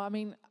about, wow, I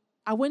mean,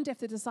 I wonder if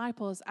the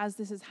disciples, as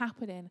this is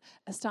happening,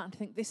 are starting to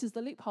think, this is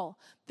the loophole.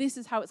 This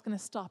is how it's going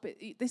to stop.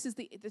 This is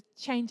the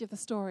change of the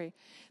story.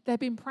 They've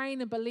been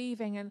praying and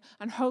believing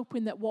and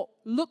hoping that what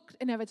looked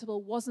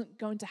inevitable wasn't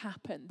going to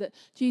happen, that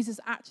Jesus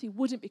actually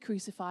wouldn't be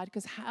crucified,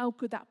 because how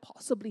could that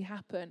possibly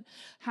happen?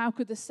 How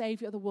could the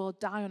Savior of the world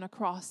die on a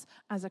cross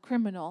as a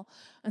criminal?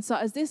 And so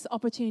as this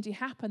opportunity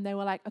happened, they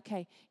were like,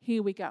 okay,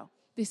 here we go.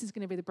 This is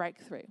going to be the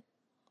breakthrough.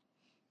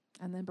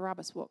 And then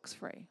Barabbas walks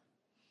free.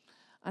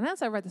 And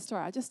as I read the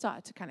story, I just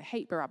started to kind of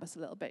hate Barabbas a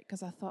little bit,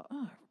 because I thought,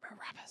 oh,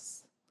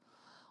 Barabbas.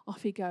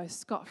 Off he goes,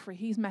 scot-free.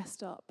 He's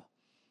messed up.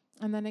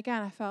 And then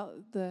again, I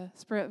felt the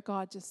Spirit of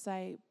God just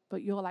say,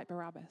 but you're like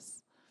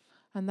Barabbas.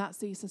 And that's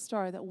the Easter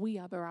story, that we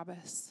are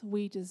Barabbas.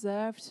 We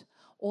deserved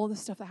all the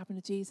stuff that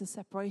happened to Jesus,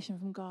 separation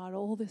from God,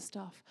 all this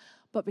stuff.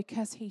 But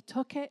because he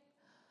took it,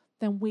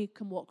 then we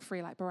can walk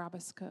free like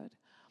Barabbas could.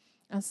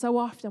 And so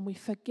often we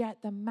forget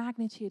the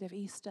magnitude of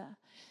Easter.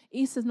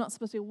 Easter's not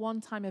supposed to be a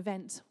one-time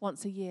event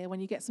once a year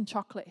when you get some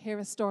chocolate, hear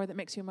a story that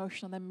makes you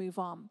emotional, then move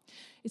on.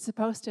 It's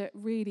supposed to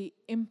really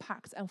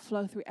impact and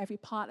flow through every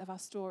part of our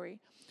story,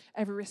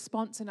 every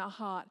response in our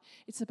heart.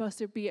 It's supposed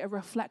to be a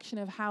reflection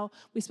of how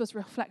we're supposed to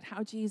reflect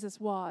how Jesus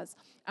was.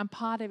 And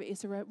part of it is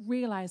to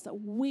realize that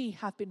we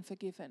have been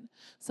forgiven,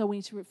 so we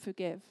need to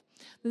forgive.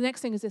 The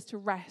next thing is this, to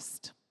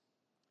rest.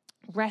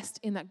 Rest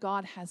in that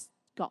God has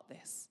got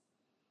this.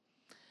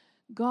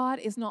 God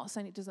is not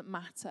saying it doesn't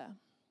matter.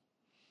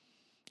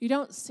 You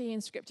don't see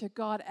in Scripture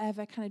God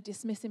ever kind of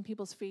dismissing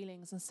people's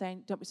feelings and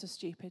saying, don't be so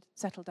stupid,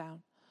 settle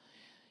down.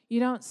 You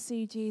don't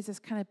see Jesus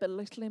kind of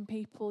belittling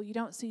people. You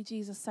don't see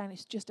Jesus saying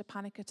it's just a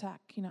panic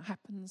attack, it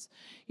happens.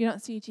 You don't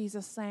see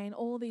Jesus saying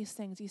all these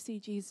things. You see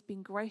Jesus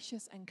being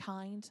gracious and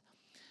kind.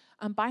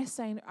 And by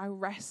saying, I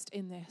rest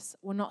in this,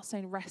 we're not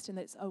saying rest in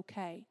that it's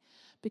okay,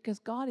 because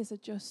God is a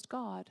just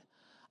God.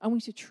 And we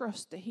should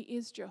trust that he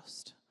is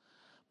just.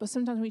 But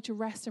sometimes we need to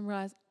rest and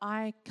realize,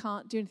 I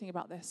can't do anything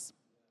about this.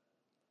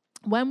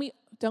 When we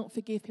don't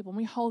forgive people, when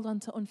we hold on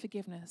to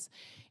unforgiveness,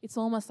 it's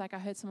almost like I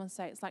heard someone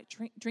say, it's like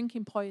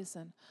drinking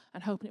poison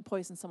and hoping it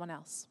poisons someone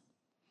else.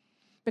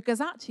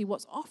 Because actually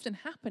what's often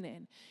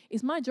happening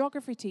is my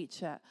geography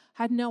teacher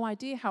had no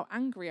idea how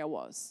angry I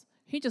was.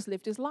 He just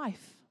lived his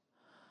life.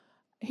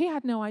 He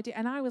had no idea.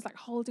 And I was like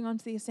holding on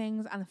to these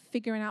things and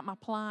figuring out my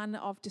plan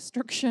of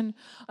destruction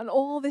and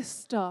all this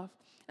stuff.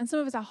 And some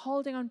of us are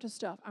holding on to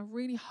stuff and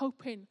really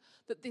hoping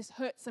that this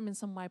hurts them in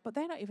some way, but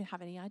they don't even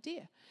have any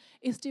idea.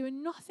 It's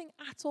doing nothing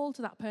at all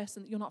to that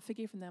person that you're not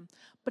forgiving them,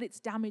 but it's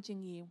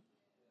damaging you.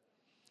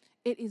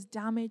 It is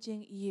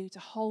damaging you to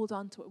hold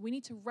on to it. We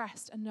need to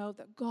rest and know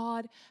that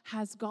God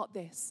has got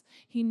this.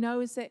 He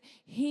knows that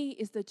He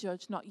is the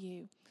judge, not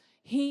you.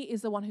 He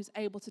is the one who's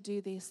able to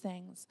do these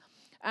things.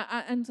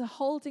 And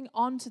holding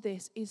on to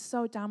this is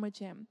so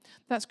damaging.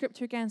 That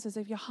scripture again says,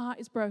 if your heart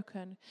is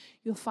broken,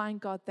 you'll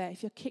find God there.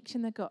 If you're kicked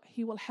in the gut,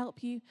 He will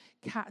help you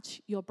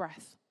catch your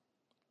breath.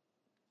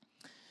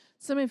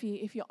 Some of you,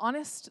 if you're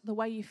honest, the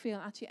way you feel,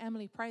 actually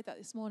Emily prayed that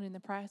this morning in the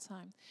prayer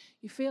time,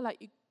 you feel like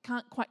you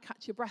can't quite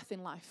catch your breath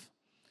in life.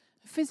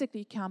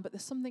 Physically you can, but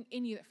there's something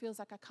in you that feels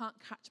like I can't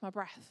catch my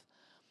breath.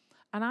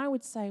 And I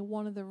would say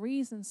one of the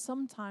reasons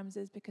sometimes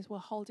is because we're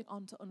holding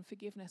on to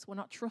unforgiveness. We're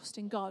not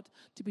trusting God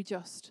to be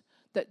just,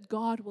 that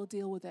God will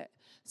deal with it.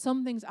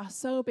 Some things are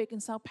so big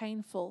and so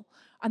painful,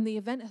 and the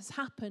event has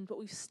happened, but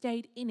we've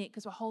stayed in it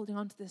because we're holding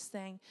on to this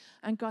thing.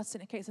 And God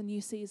said, okay, it's a new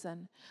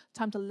season.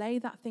 Time to lay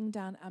that thing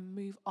down and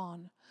move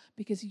on,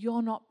 because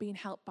you're not being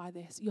helped by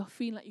this. You're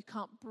feeling like you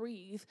can't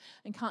breathe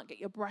and can't get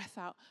your breath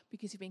out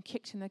because you've been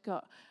kicked in the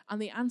gut. And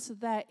the answer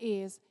there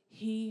is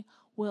He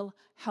will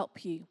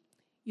help you.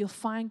 You'll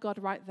find God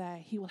right there.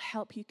 He will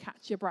help you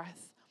catch your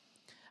breath.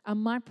 And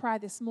my prayer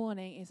this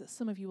morning is that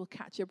some of you will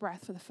catch your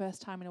breath for the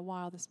first time in a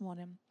while this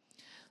morning.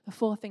 The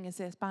fourth thing is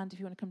this. Band, if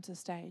you want to come to the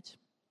stage.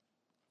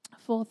 The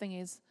fourth thing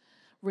is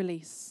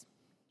release.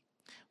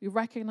 We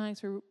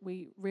recognize,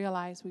 we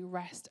realize, we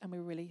rest, and we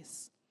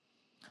release.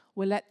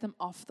 We let them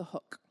off the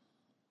hook.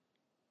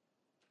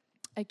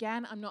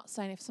 Again, I'm not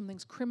saying if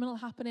something's criminal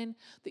happening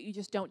that you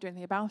just don't do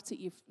anything about it.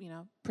 You've,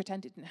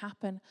 pretend it didn't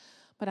happen.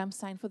 But I'm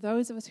saying for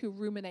those of us who are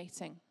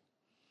ruminating,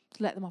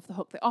 to let them off the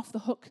hook. The off the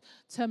hook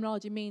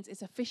terminology means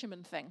it's a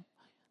fisherman thing.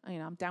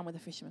 I'm down with a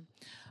fisherman.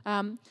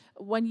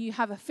 When you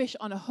have a fish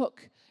on a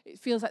hook, it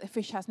feels like the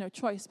fish has no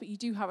choice, but you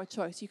do have a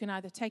choice. You can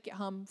either take it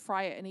home,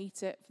 fry it, and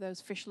eat it, for those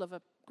fish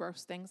lover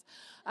gross things,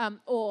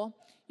 or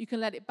you can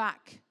let it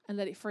back and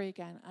let it free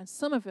again. And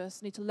some of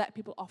us need to let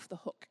people off the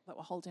hook that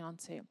we're holding on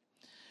to.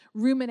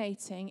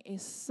 Ruminating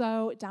is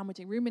so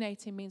damaging.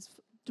 Ruminating means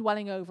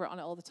dwelling over it on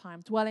it all the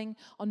time, dwelling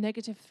on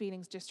negative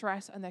feelings,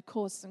 distress, and their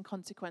causes and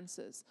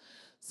consequences.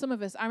 Some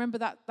of us, I remember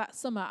that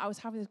summer, I was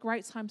having this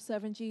great time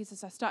serving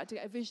Jesus. I started to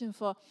get a vision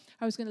for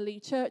I was going to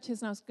lead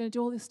churches and I was going to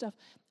do all this stuff.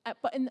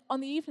 But on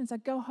the evenings,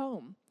 I'd go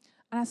home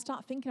and I'd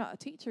start thinking about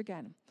the teacher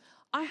again.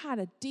 I had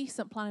a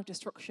decent plan of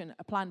destruction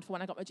planned for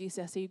when I got my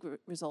GCSE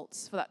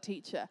results for that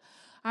teacher.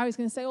 I was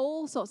going to say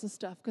all sorts of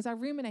stuff because I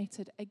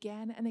ruminated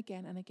again and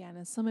again and again.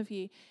 And some of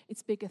you,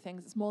 it's bigger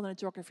things. It's more than a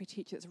geography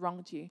teacher that's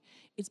wronged you.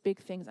 It's big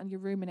things, and you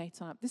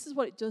ruminate on it. This is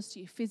what it does to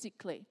you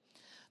physically.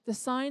 The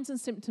signs and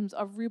symptoms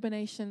of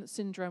rumination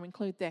syndrome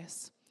include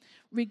this: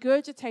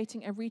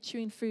 regurgitating and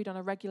rechewing food on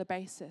a regular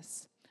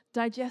basis,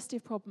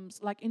 digestive problems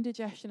like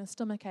indigestion and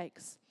stomach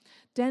aches,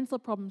 dental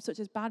problems such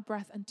as bad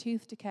breath and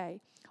tooth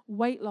decay,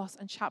 weight loss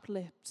and chapped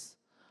lips.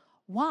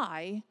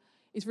 Why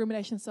is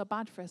rumination so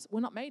bad for us? We're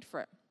not made for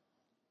it.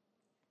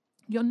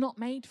 You're not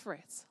made for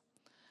it.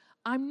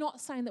 I'm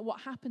not saying that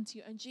what happened to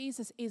you, and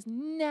Jesus is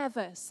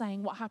never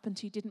saying what happened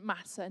to you didn't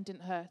matter and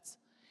didn't hurt.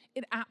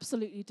 It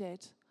absolutely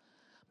did.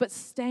 But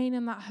staying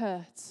in that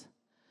hurt,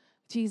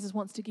 Jesus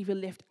wants to give you a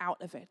lift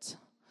out of it.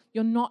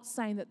 You're not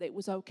saying that it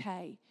was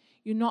okay.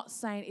 You're not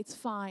saying it's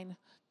fine.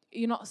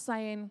 You're not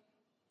saying,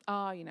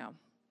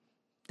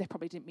 they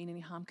probably didn't mean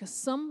any harm, because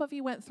some of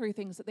you went through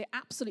things that they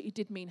absolutely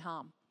did mean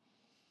harm.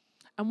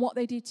 And what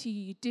they did to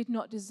you, you did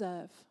not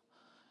deserve.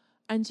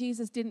 And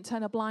Jesus didn't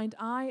turn a blind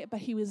eye,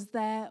 but He was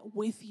there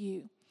with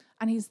you.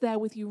 And He's there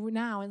with you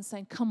now and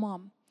saying, come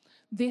on,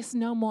 this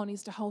no more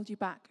needs to hold you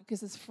back because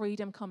there's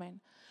freedom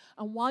coming.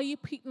 And while you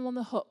keep them on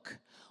the hook,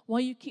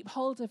 while you keep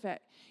hold of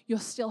it, you're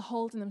still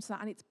holding them to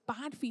that. And it's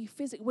bad for you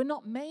physically. We're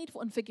not made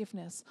for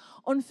unforgiveness.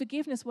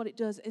 Unforgiveness, what it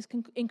does is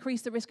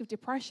increase the risk of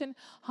depression,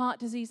 heart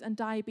disease, and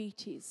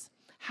diabetes.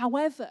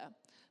 However,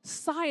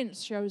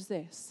 science shows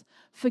this.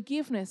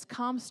 Forgiveness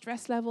calms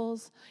stress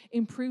levels,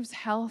 improves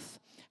health,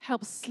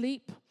 helps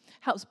sleep,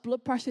 helps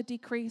blood pressure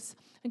decrease,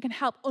 and can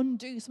help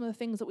undo some of the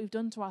things that we've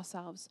done to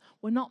ourselves.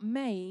 We're not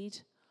made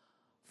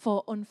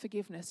for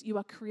unforgiveness. You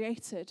are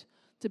created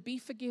to be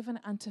forgiven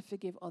and to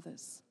forgive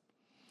others.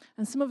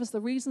 And some of us, the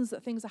reasons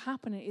that things are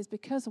happening is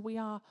because we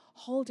are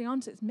holding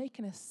on to it. It's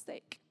making us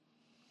sick.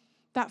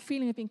 That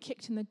feeling of being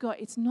kicked in the gut,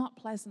 it's not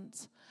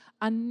pleasant.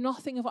 And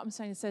nothing of what I'm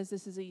saying says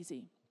this is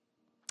easy.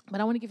 But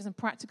I want to give you some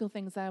practical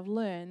things that I've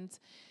learned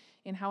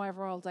in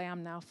however old I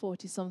am now,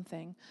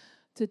 40-something,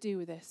 to do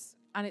with this.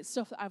 And it's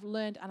stuff that I've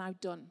learned and I've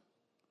done.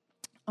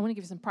 I want to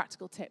give you some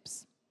practical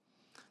tips.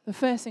 The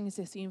first thing is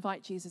this: you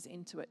invite Jesus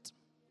into it.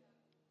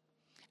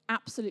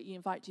 Absolutely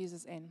invite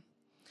Jesus in.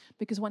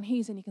 Because when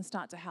he's in, he can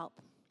start to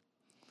help.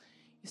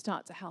 You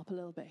start to help a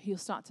little bit. He'll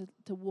start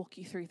to walk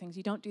you through things.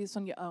 You don't do this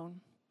on your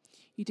own.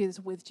 You do this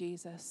with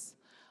Jesus.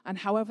 And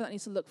however that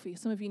needs to look for you.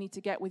 Some of you need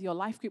to get with your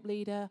life group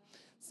leader.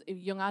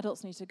 Young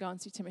adults need to go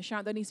and see Tim and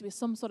Sharon. There needs to be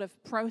some sort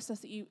of process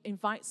that you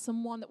invite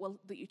someone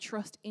that you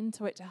trust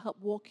into it to help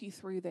walk you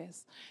through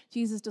this.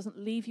 Jesus doesn't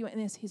leave you in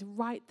this. He's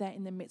right there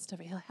in the midst of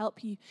it. He'll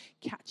help you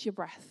catch your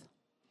breath.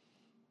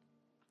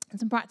 And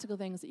some practical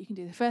things that you can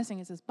do. The first thing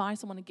is buy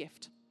someone a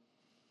gift.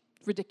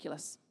 It's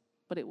ridiculous,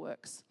 but it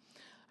works.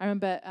 I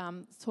remember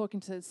talking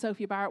to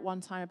Sophie Barrett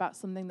one time about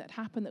something that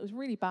happened that was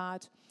really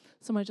bad.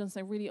 Someone had done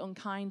something really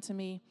unkind to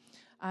me,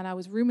 and I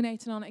was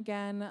ruminating on it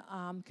again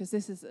because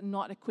this is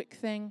not a quick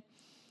thing.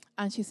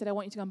 And she said, I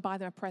want you to go and buy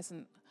them a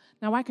present.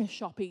 Now, I can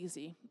shop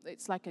easy.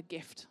 It's like a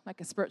gift, like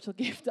a spiritual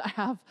gift that I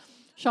have.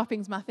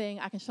 Shopping's my thing.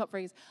 I can shop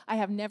very easy. I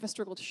have never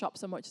struggled to shop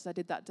so much as I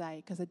did that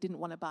day because I didn't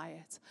want to buy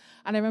it.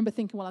 And I remember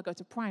thinking, well, I'll go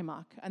to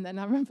Primark. And then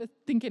I remember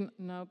thinking,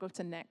 no, go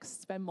to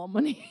Next, spend more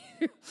money.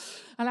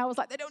 And I was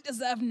like, they don't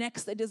deserve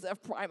Next. They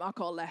deserve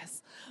Primark or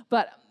less.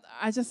 But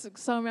I just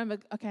so remember,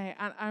 okay,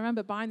 and I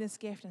remember buying this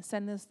gift and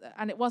sending this.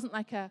 And it wasn't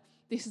like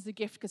this is a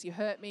gift because you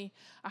hurt me.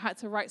 I had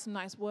to write some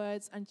nice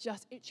words and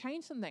it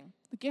changed something.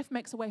 The gift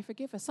makes a way for a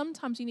giver.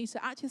 Sometimes you need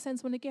to actually send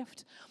someone a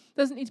gift. It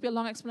doesn't need to be a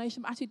long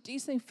explanation, but actually do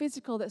something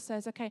physical that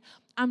says, okay,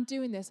 I'm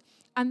doing this.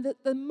 And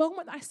the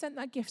moment that I sent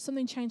that gift,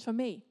 something changed for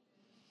me.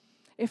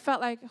 It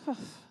felt like,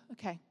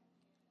 okay,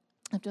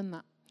 I've done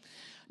that.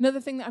 Another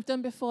thing that I've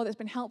done before that's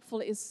been helpful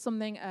is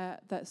something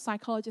that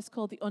psychologists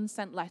call the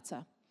unsent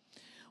letter,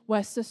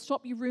 where to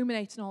stop you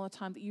ruminating all the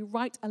time, that you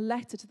write a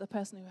letter to the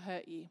person who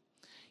hurt you.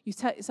 You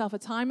set yourself a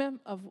timer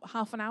of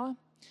half an hour,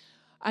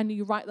 and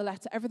you write the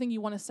letter, everything you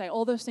want to say,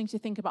 all those things you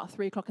think about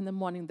 3 o'clock in the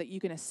morning that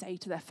you're going to say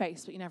to their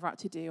face, but you never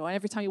actually do, or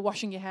every time you're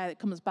washing your hair, it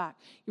comes back.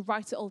 You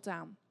write it all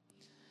down.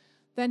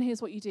 Then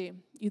here's what you do.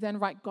 You then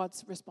write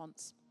God's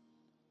response.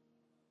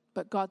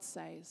 But God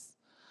says,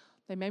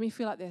 they made me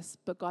feel like this,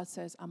 but God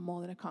says, I'm more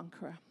than a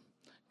conqueror.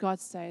 God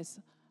says,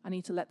 I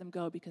need to let them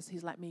go because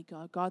he's let me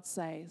go. God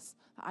says,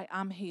 I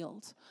am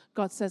healed.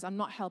 God says, I'm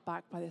not held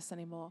back by this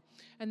anymore.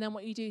 And then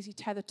what you do is you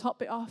tear the top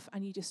bit off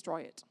and you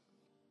destroy it.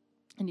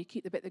 And you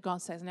keep the bit that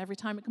God says. And every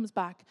time it comes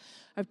back,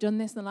 I've done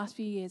this in the last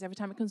few years, every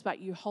time it comes back,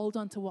 you hold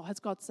on to what has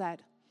God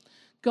said.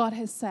 God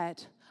has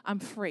said, I'm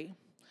free.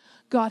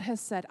 God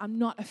has said, I'm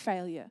not a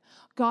failure.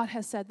 God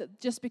has said that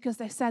just because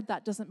they said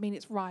that doesn't mean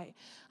it's right.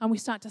 And we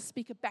start to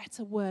speak a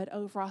better word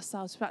over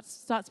ourselves. We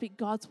start to speak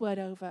God's word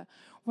over.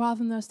 Rather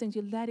than those things,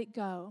 you let it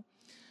go.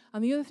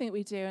 And the other thing that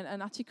we do,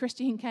 and actually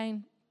Christine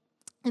Kane,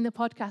 in the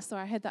podcast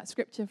where I heard that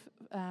scripture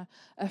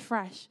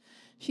afresh,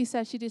 she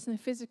said she did something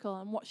physical.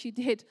 And what she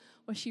did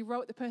was she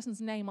wrote the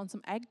person's name on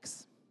some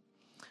eggs,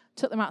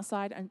 took them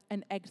outside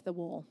and egged the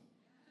wall.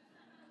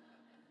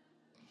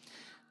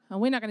 And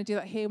we're not going to do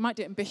that here. We might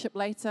do it in Bishop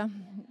later.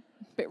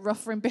 A bit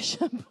rougher in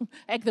Bishop.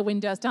 Egg the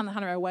windows down the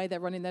Hannah way. They're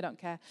running. They don't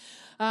care.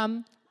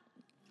 But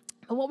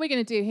what we're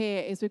going to do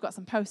here is we've got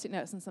some Post-it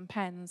notes and some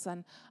pens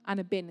and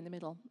a bin in the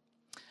middle.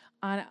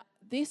 And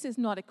this is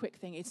not a quick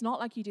thing. It's not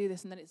like you do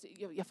this and then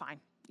you're fine.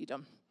 You're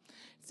done.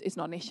 It's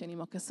not an issue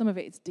anymore because some of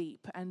it is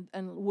deep. And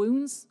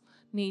wounds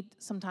need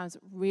sometimes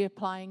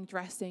reapplying,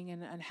 dressing,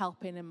 and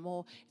helping and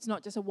more. It's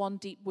not just a one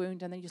deep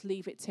wound and then you just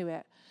leave it to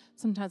it.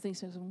 Sometimes it needs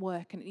to do some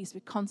work and it needs to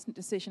be a constant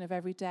decision of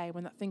every day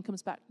when that thing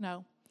comes back.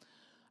 No,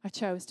 I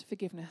chose to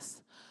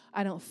forgiveness.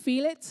 I don't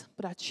feel it,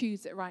 but I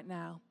choose it right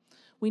now.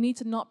 We need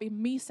to not be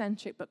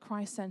me-centric, but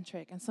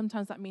Christ-centric. And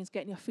sometimes that means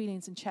getting your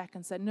feelings in check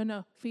and saying,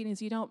 no,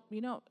 feelings, you're not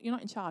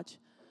in charge.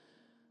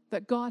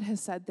 That God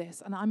has said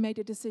this, and I made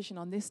a decision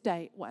on this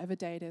day, whatever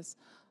day it is,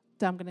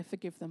 that I'm going to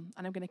forgive them,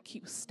 and I'm going to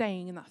keep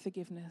staying in that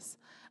forgiveness.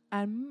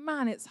 And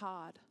man, it's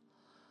hard.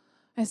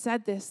 I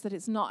said this, that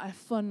it's not a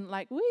fun,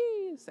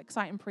 it's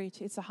exciting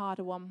preach. It's a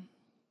harder one.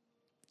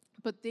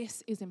 But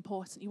this is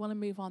important. You want to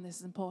move on, this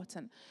is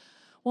important.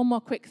 One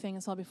more quick thing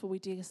as well before we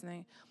do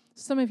something.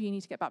 Some of you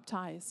need to get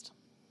baptized.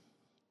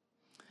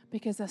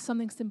 Because there's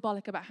something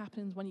symbolic about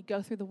happening when you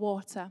go through the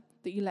water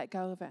that you let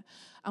go of it.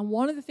 And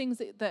one of the things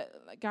that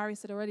like Gary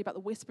said already about the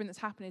whispering that's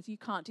happening is you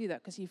can't do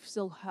that because you've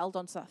still held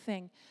on to that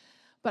thing.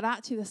 But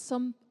actually there's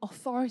some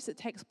authority that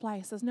takes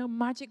place. There's no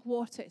magic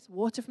water. It's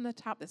water from the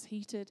tap that's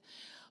heated.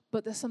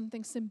 But there's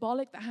something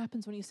symbolic that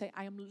happens when you say,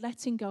 I am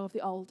letting go of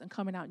the old and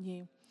coming out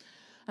new.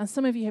 And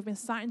some of you have been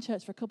sat in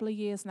church for a couple of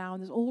years now,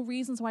 and there's all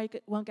reasons why you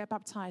won't get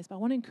baptized. But I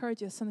want to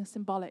encourage you, there's something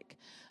symbolic.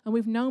 And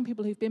we've known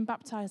people who've been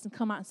baptized and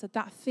come out and said,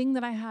 that thing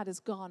that I had is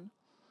gone.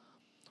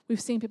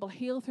 We've seen people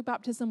heal through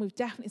baptism. We've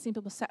definitely seen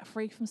people set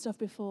free from stuff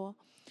before.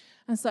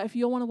 And so if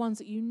you're one of the ones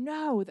that you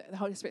know that the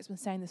Holy Spirit's been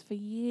saying this for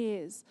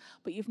years,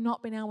 but you've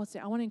not been able to,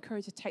 I want to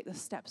encourage you to take the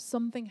step.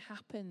 Something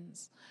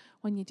happens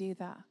when you do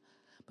that.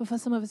 But for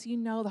some of us, you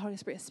know the Holy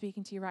Spirit is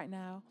speaking to you right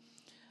now.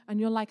 And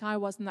you're like I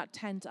was in that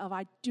tent of,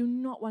 I do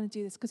not want to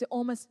do this, because it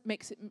almost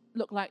makes it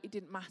look like it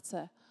didn't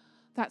matter.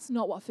 That's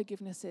not what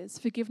forgiveness is.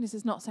 Forgiveness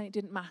is not saying it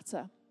didn't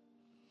matter.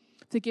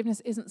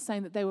 Forgiveness isn't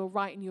saying that they were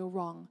right and you're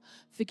wrong.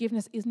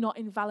 Forgiveness is not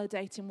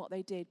invalidating what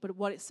they did, but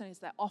what it's saying is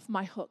they're off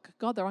my hook.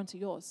 God, they're onto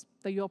yours.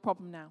 They're your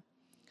problem now.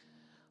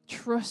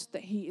 Trust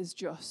that he is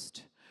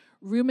just.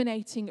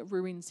 Ruminating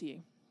ruins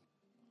you.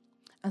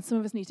 And some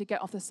of us need to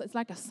get off this. It's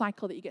like a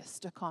cycle that you get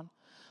stuck on.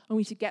 And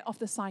we need to get off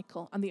the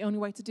cycle. And the only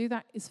way to do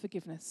that is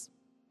forgiveness.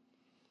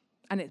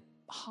 And it's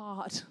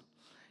hard.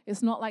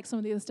 It's not like some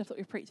of the other stuff that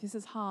we preach. This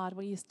is hard,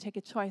 where you just take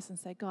a choice and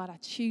say, God, I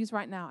choose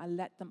right now. I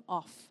let them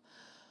off.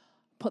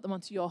 Put them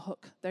onto your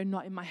hook. They're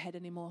not in my head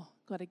anymore.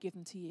 God, I give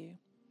them to you.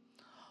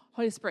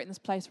 Holy Spirit, in this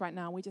place right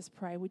now, we just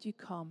pray, would you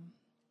come?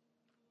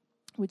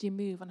 Would you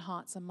move on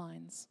hearts and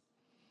minds?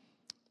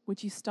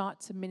 Would you start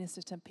to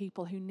minister to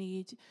people who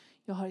need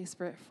your Holy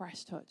Spirit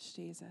fresh touch,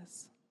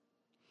 Jesus?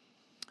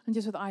 And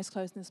just with eyes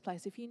closed in this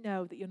place, if you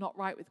know that you're not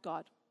right with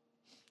God,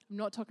 I'm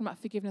not talking about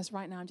forgiveness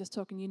right now. I'm just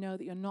talking, you know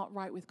that you're not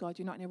right with God.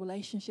 You're not in a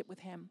relationship with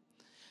him.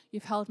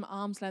 You've held him at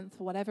arm's length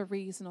for whatever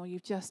reason, or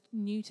you've just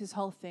knew his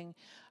whole thing,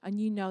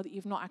 and you know that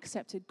you've not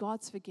accepted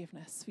God's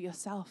forgiveness for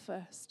yourself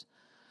first.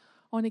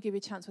 I want to give you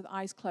a chance with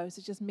eyes closed.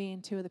 It's just me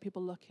and two other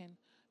people looking.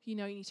 If you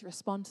know you need to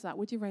respond to that,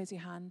 would you raise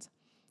your hand?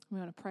 We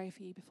want to pray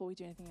for you before we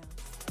do anything else.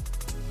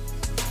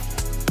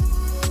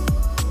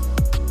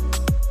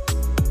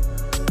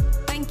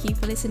 Thank you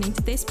for listening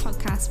to this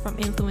podcast from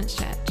Influence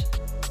Church.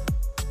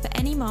 For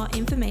any more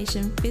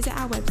information, visit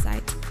our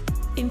website,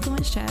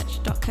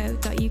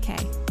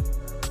 influencechurch.co.uk.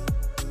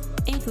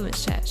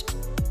 Influence Church,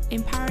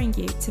 empowering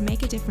you to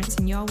make a difference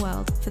in your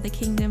world for the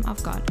kingdom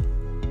of God.